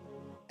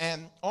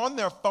 And on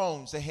their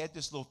phones, they had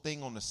this little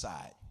thing on the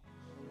side.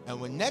 And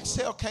when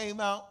Nextel came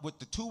out with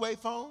the two-way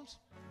phones,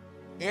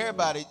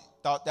 everybody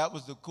thought that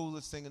was the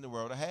coolest thing in the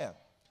world to have.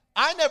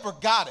 I never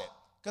got it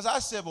because I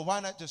said, well, why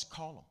not just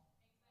call them?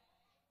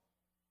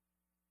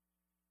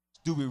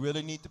 Do we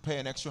really need to pay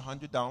an extra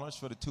 $100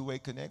 for the two-way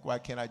connect? Why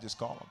can't I just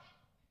call them?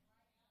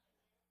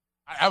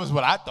 That was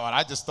what I thought.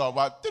 I just thought,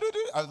 well,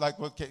 I was like,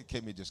 well,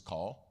 can't we just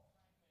call?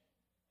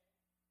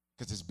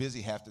 Because it's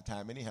busy half the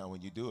time anyhow.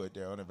 When you do it,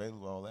 they're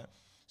unavailable, all that.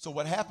 So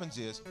what happens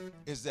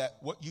is that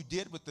what you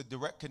did with the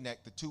direct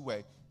connect, the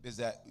two-way, is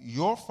that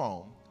your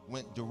phone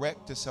went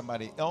direct to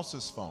somebody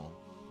else's phone,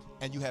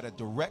 and you had a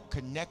direct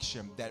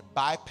connection that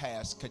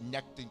bypassed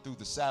connecting through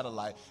the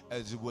satellite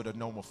as it would a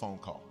normal phone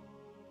call.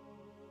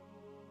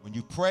 When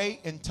you pray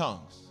in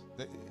tongues,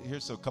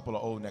 here's a couple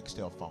of old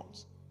Nextel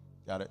phones.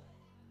 Got it?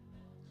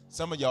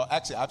 Some of y'all,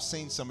 actually, I've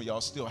seen some of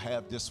y'all still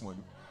have this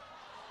one.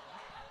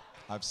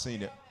 I've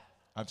seen it.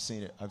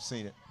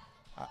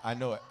 I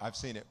know it. I've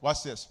seen it.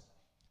 Watch this.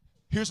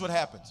 Here's what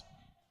happens.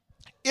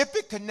 If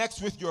it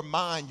connects with your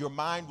mind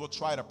will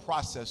try to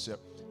process it,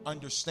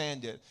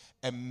 understand it,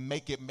 and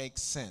make it make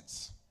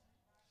sense.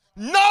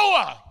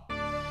 Noah,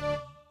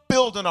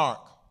 build an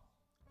ark.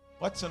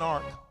 What's an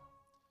ark?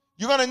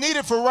 You're going to need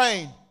it for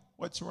rain.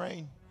 What's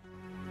rain?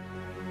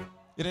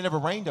 It had never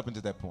rained up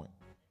until that point.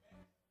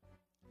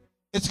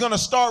 It's going to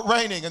start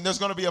raining and there's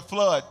going to be a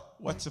flood.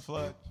 What's a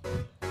flood?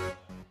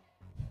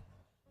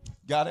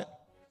 Got it?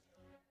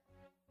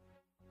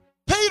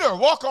 Peter,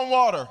 walk on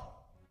water.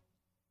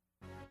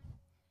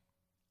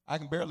 I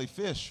can barely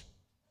fish.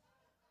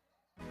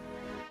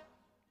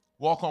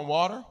 Walk on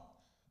water.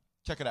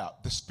 Check it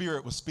out. The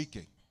Spirit was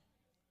speaking.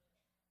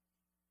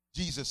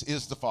 Jesus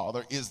is the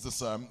Father, is the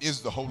Son,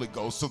 is the Holy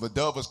Ghost. So the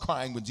dove was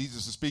crying when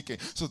Jesus is speaking.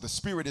 So the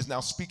Spirit is now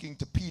speaking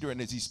to Peter. And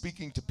as he's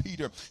speaking to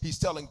Peter, he's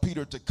telling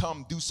Peter to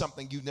come do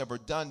something you've never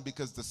done,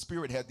 because the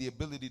Spirit had the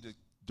ability to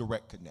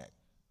direct connect.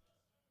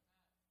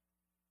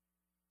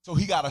 So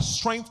he got a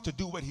strength to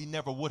do what he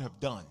never would have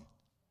done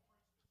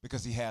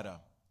because he had a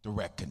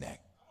direct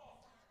connect.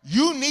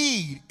 You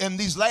need, in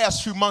these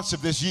last few months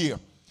of this year,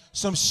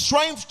 some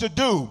strength to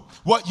do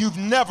what you've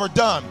never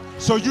done.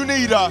 So you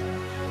need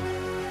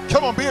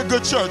come on, be a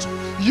good church.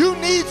 You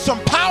need some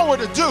power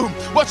to do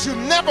what you've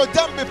never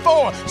done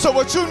before. So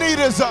what you need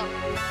is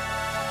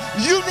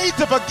you need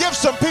to forgive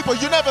some people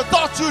you never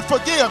thought you'd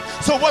forgive.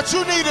 So what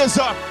you need is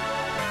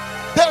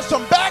there's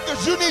some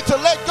baggage you need to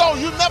let go.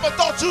 You never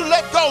thought you'd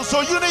let go.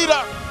 So you need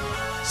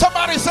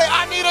somebody say,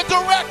 I need a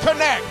direct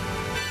connect.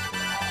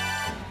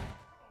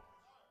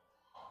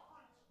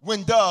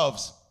 When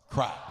doves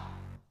cry,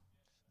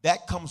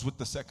 that comes with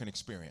the second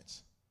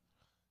experience.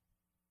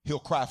 He'll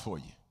cry for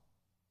you.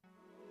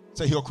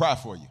 Say, he'll cry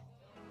for you.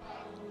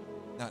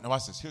 Now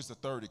watch this. Here's the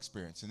third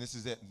experience, and this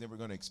is it, and then we're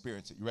going to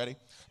experience it. You ready?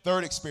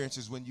 Third experience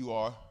is when you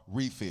are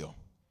refill.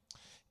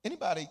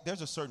 Anybody,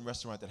 there's a certain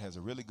restaurant that has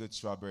a really good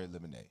strawberry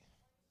lemonade.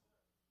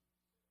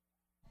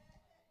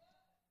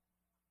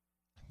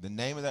 The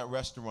name of that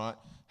restaurant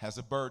has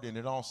a bird in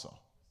it also.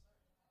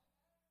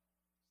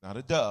 Not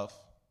a dove.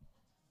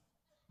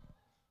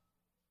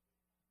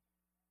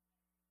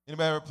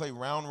 Anybody ever play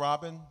Round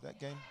Robin, that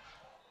game?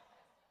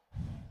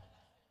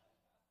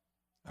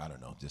 I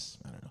don't know.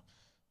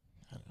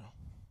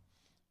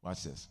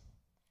 Watch this.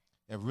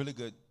 They have really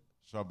good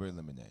strawberry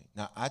lemonade.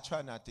 Now, I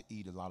try not to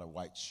eat a lot of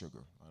white sugar,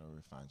 a lot of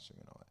refined sugar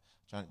and all that.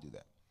 I'm trying to do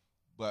that.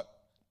 But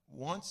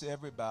once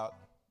every about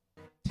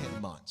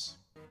 10 months,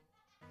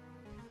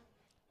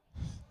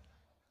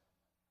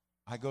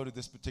 I go to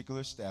this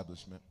particular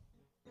establishment,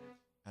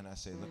 and I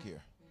say, look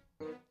here,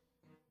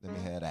 let me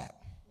have that.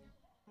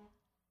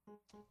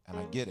 And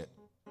I get it.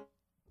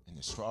 And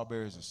the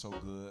strawberries are so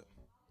good.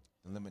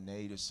 The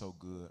lemonade is so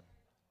good.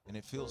 And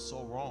it feels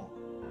so wrong.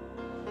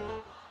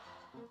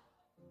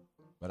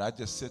 But I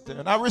just sit there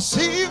and I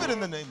receive it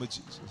in the name of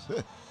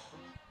Jesus.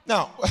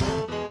 Now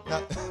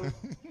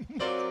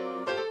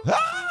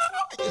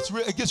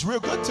it gets real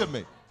good to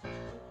me.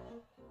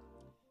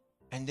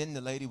 And then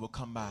the lady will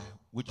come by.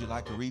 Would you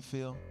like a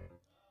refill?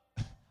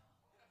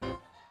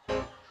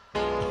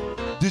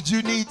 Did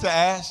you need to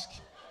ask?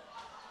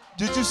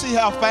 Did you see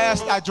how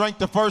fast I drank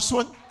the first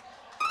one?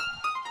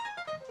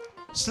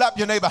 Slap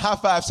your neighbor, high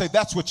five, say,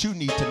 that's what you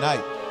need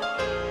tonight.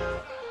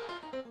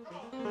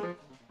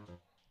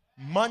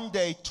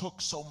 Monday took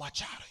so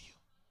much out of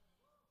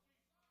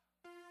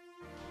you.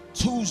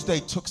 Tuesday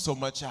took so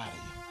much out of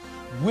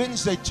you.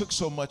 Wednesday took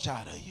so much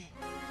out of you.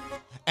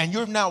 And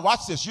you're now,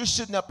 watch this, you're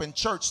sitting up in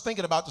church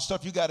thinking about the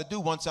stuff you got to do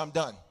once I'm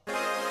done.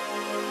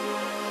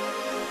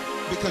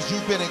 Because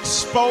you've been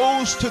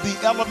exposed to the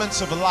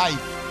elements of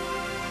life.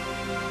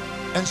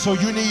 And so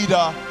you need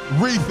a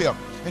refill.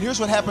 And here's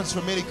what happens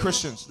for many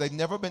Christians. They've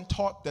never been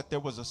taught that there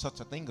was such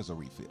a thing as a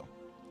refill.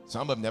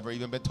 Some have never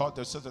even been taught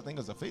there's such a thing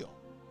as a fill.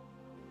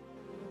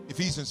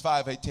 Ephesians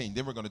 5:18.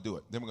 Then we're going to do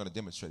it. Then we're going to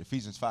demonstrate.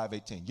 Ephesians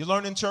 5:18. You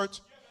learning,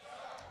 church?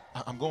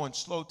 I'm going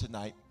slow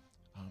tonight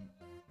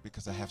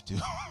because I have to.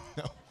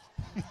 No,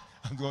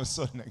 I'm going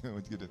slow tonight.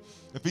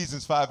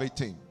 Ephesians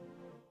 5:18.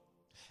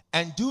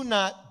 And do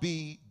not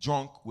be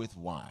drunk with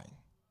wine.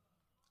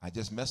 I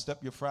just messed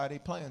up your Friday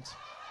plans.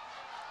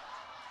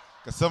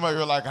 Because some of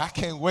you are like, I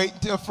can't wait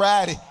until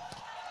Friday.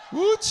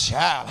 Woo,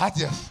 child, I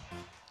just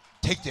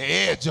take the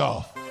edge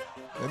off.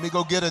 Let me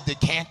go get a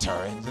decanter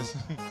and just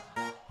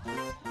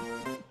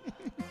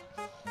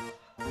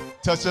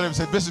touch it and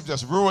say, Bishop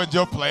just ruined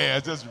your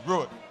plans, just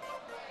ruined.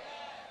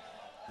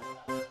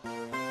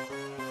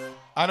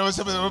 I know it's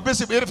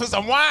Bishop, if it's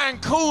a wine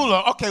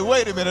cooler. Okay,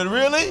 wait a minute,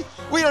 really?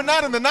 We are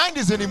not in the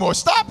 90s anymore.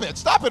 Stop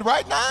it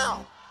right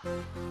now.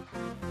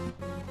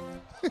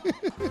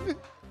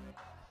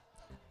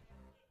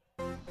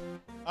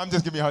 I'm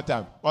just giving you a hard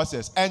time. Watch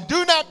this. And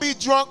do not be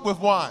drunk with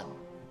wine.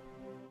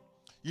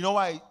 You know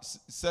why he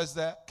says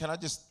that? Can I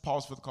just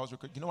pause for the cause real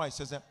quick? You know why he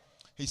says that?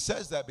 He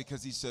says that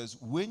because he says,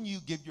 when you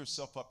give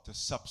yourself up to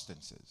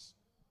substances,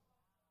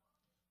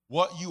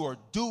 what you are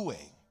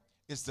doing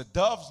is the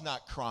dove's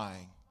not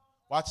crying.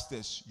 Watch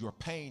this. Your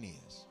pain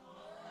is.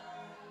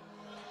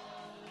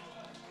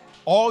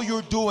 All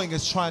you're doing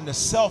is trying to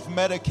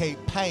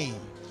self-medicate pain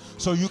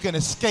so you can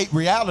escape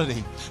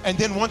reality. And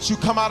then once you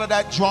come out of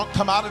that drunk,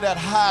 come out of that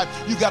high,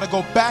 you got to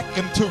go back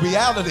into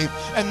reality.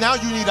 And now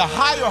you need a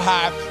higher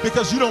high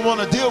because you don't want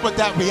to deal with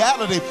that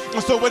reality.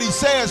 And so what he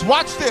says,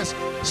 watch this,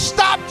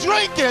 stop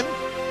drinking,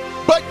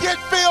 but get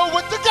filled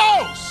with the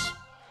Ghost.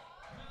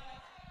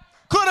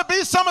 Could it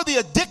be some of the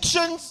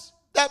addictions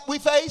that we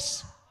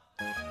face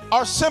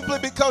are simply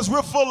because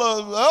we're full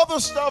of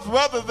other stuff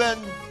rather than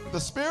the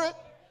Spirit?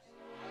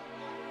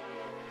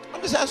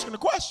 I'm just asking a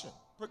question.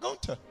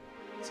 Pregunta.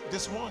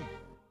 This one.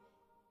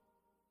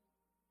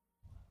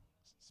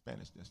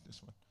 Spanish,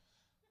 this one.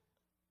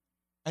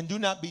 And do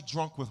not be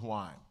drunk with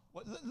wine.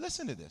 Well,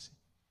 listen to this.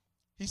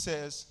 He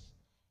says,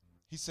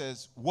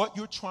 what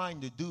you're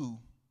trying to do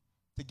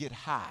to get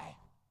high,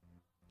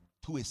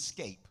 to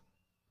escape.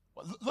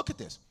 Well, look at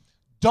this.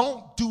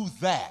 Don't do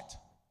that.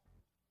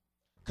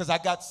 Because I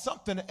got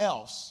something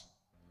else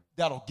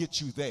that'll get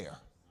you there.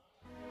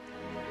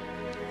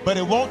 But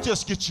it won't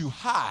just get you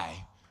high,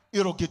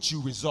 it'll get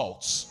you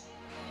results.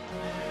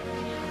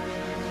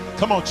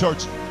 Come on,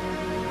 church.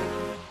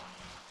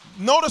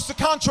 Notice the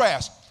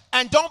contrast.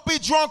 And don't be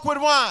drunk with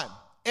wine,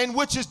 in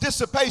which is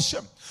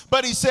dissipation.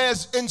 But he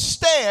says,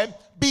 instead,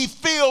 be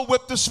filled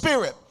with the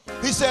Spirit.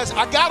 He says,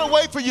 I got a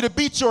way for you to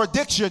beat your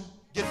addiction,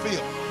 get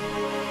filled.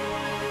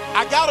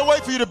 I got a way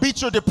for you to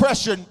beat your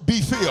depression,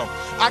 be filled.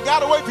 I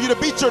got a way for you to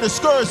beat your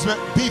discouragement,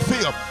 be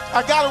filled.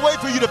 I got a way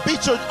for you to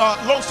beat your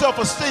low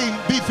self-esteem,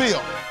 be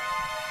filled.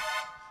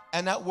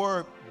 And that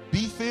word,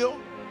 be filled,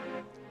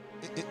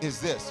 is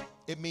this.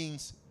 It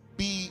means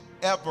be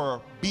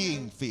ever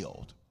being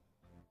filled,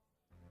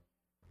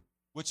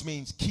 which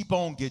means keep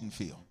on getting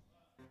filled.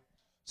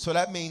 So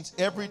that means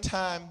every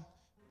time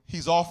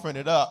he's offering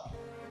it up,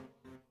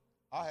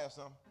 I'll have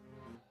some.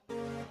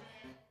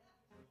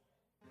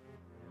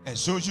 As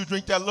soon as you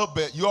drink that little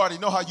bit, you already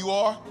know how you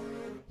are.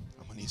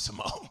 I'm going to need some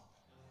more.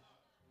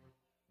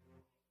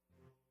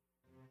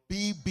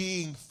 Be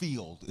being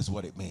filled is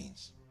what it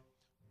means.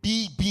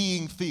 Be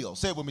being filled.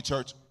 Say it with me,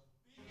 church.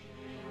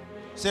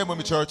 Say it with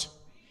me, church.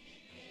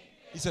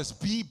 He says,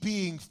 be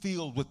being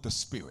filled with the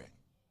Spirit.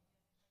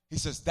 He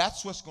says,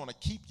 that's what's going to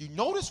keep you.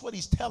 Notice what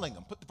he's telling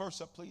them. Put the verse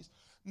up, please.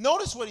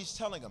 Notice what he's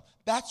telling them.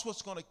 That's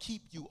what's going to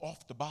keep you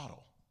off the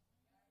bottle.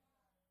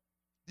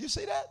 Do you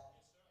see that?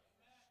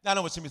 Now, I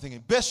know what some of you are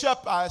thinking,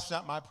 Bishop, that's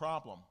not my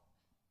problem.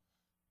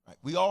 Right.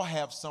 We all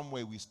have some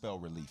way we spell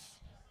relief.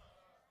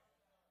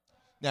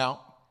 Now,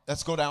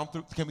 let's go down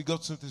through. Can we go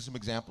through some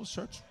examples,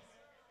 church?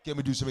 Can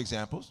we do some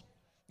examples?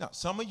 Now,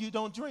 some of you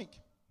don't drink.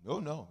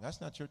 No,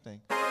 that's not your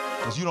thing.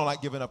 Because you don't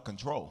like giving up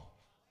control.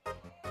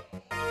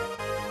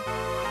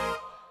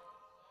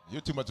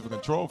 You're too much of a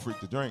control freak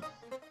to drink.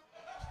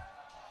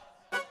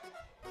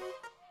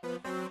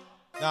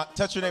 Now,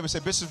 touch your neighbor and say,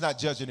 Bishop's not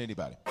judging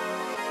anybody.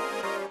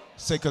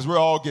 Say, because we're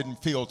all getting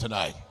filled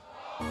tonight.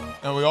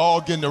 And we're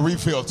all getting a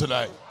refill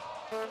tonight.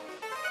 All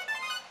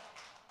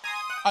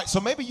right, so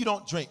maybe you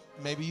don't drink.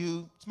 Maybe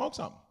you smoke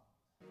something.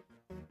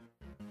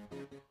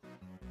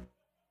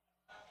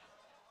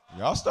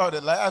 Y'all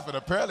started laughing.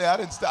 Apparently, I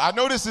didn't. I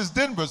know this is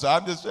Denver, so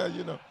I'm just,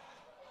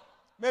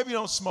 Maybe you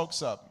don't smoke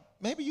something.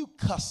 Maybe you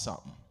cuss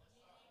something.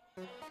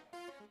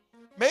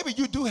 Maybe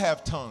you do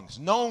have tongues,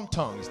 known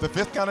tongues, the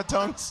fifth kind of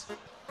tongues.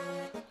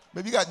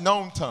 Maybe you got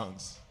known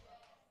tongues.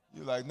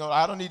 You're like, no,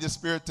 I don't need the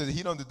Spirit to,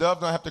 the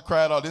dove don't have to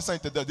cry at all. This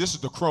ain't the dove. This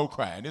is the crow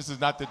crying. This is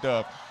not the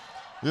dove.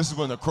 This is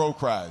when the crow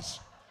cries.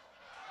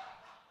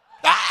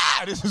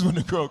 Ah, this is when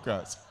the crow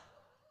cries.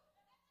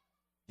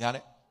 Got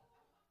it?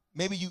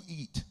 Maybe you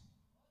eat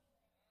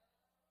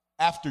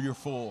after you're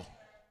full.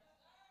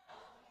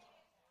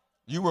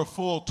 You were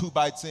full 2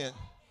 bites in.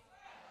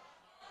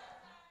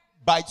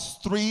 Bites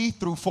 3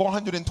 through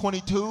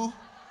 422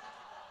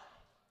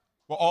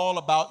 were all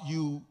about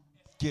you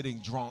getting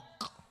drunk.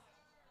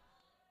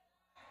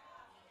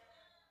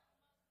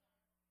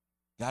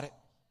 Got it?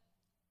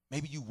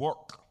 Maybe you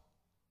work.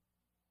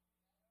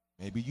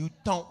 Maybe you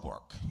don't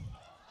work.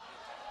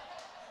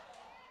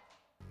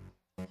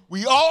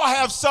 We all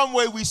have some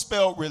way we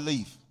spell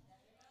relief.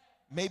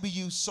 Maybe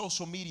use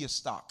social media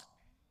stock.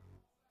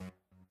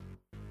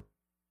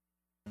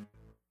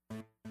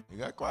 You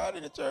got quiet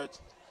in the church.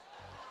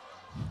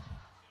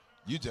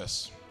 You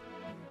just.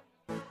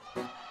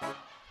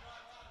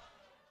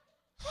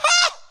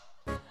 Ha!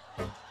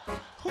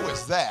 Who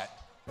is that?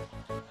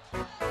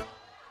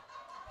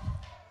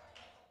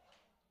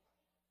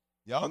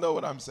 Y'all know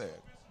what I'm saying.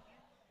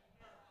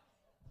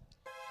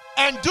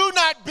 And do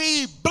not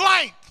be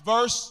blank,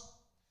 verse.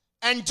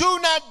 And do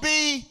not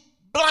be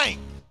blank.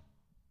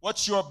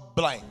 What's your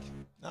blank?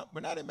 No, we're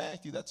not in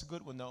Matthew. That's a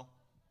good one, though.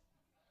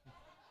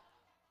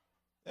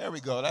 There we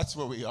go. That's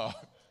where we are.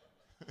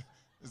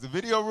 Is the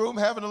video room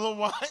having a little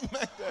wine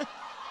back there?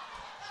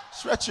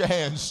 Stretch your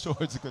hands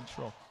towards the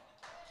control.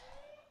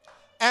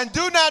 And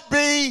do not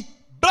be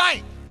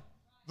blank.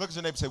 Look at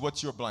your neighbor and say,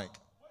 what's your blank?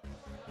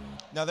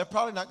 Now, they're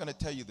probably not going to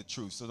tell you the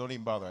truth, so don't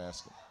even bother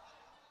asking.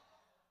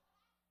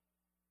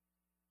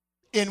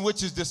 In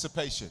which is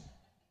dissipation.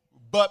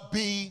 But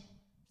be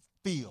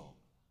filled.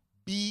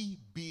 Be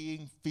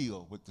being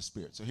filled with the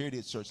Spirit. So here it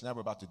is, church. Now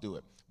we're about to do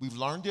it. We've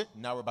learned it.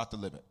 Now we're about to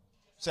live it.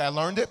 Say, I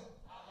learned it.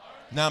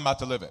 Now I'm about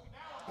to live it.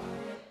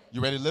 You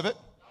ready to live it?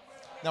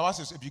 Now watch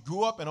this. If you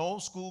grew up in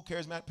old school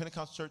charismatic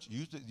Pentecostal church,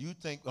 you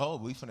think, oh,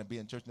 we're going to be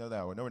in church another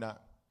hour. No, we're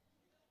not.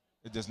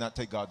 It does not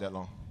take God that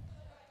long.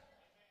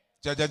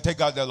 It doesn't take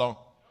God that long.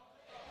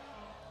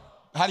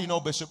 How do you know,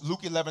 Bishop?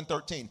 Luke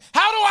 11:13.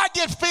 How do I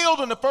get filled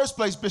in the first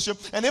place, Bishop?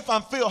 And if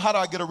I'm filled, how do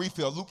I get a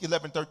refill? Luke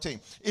 11:13.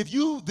 If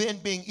you then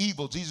being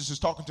evil, Jesus is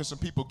talking to some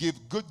people,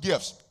 give good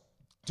gifts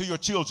to your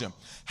children,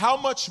 how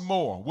much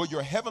more will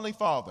your heavenly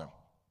Father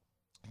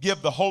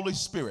give the Holy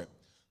Spirit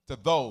to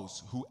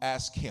those who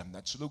ask him?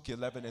 That's Luke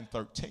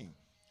 11:13.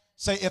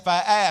 Say, if I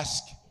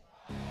ask,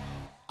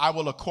 I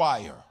will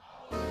acquire.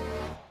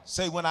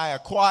 Say, when I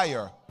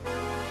acquire,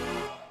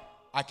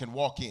 I can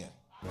walk in.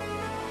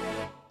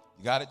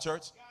 You got it,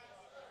 church?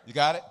 You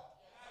got it?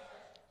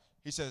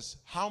 He says,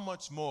 how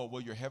much more will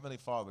your heavenly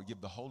Father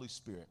give the Holy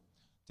Spirit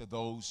to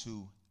those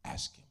who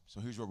ask him? So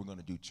here's what we're going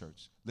to do,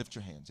 church. Lift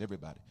your hands,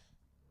 everybody.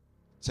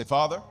 Say,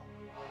 Father,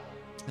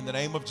 in the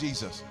name of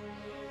Jesus,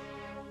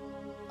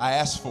 I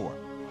ask for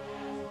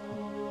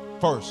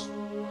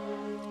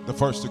the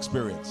first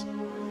experience.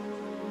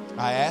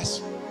 I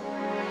ask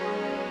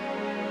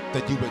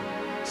that you would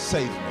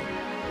save me.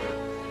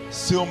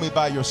 Seal me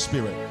by your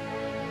Spirit.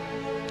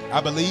 I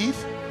believe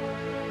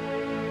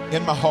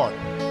in my heart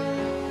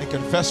and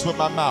confess with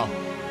my mouth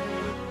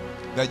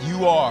that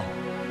you are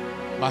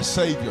my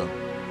Savior.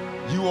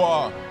 You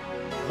are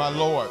my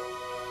Lord.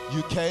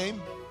 You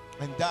came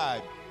and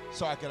died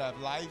so I could have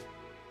life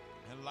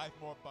and life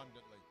more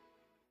abundantly.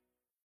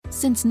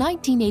 Since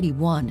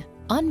 1981,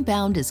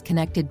 Unbound has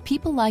connected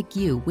people like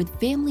you with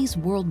families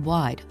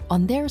worldwide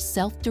on their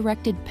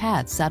self-directed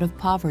paths out of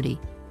poverty.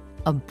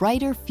 A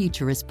brighter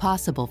future is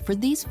possible for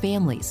these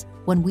families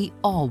when we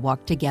all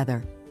walk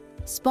together.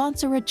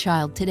 Sponsor a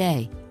child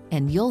today,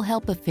 and you'll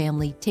help a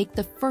family take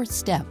the first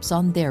steps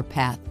on their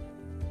path.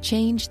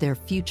 Change their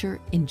future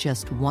in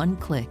just one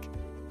click.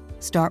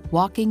 Start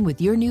walking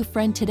with your new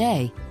friend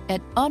today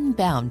at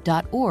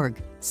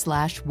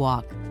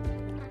unbound.org/walk.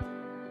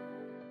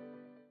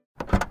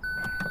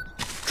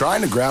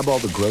 Trying to grab all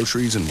the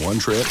groceries in one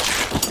trip?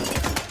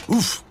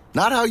 Oof,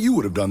 not how you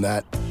would have done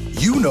that.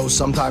 You know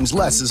sometimes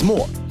less is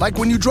more. Like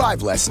when you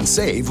drive less and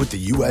save with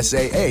the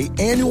USAA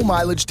annual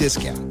mileage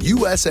discount.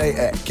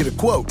 USAA. Get a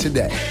quote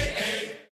today.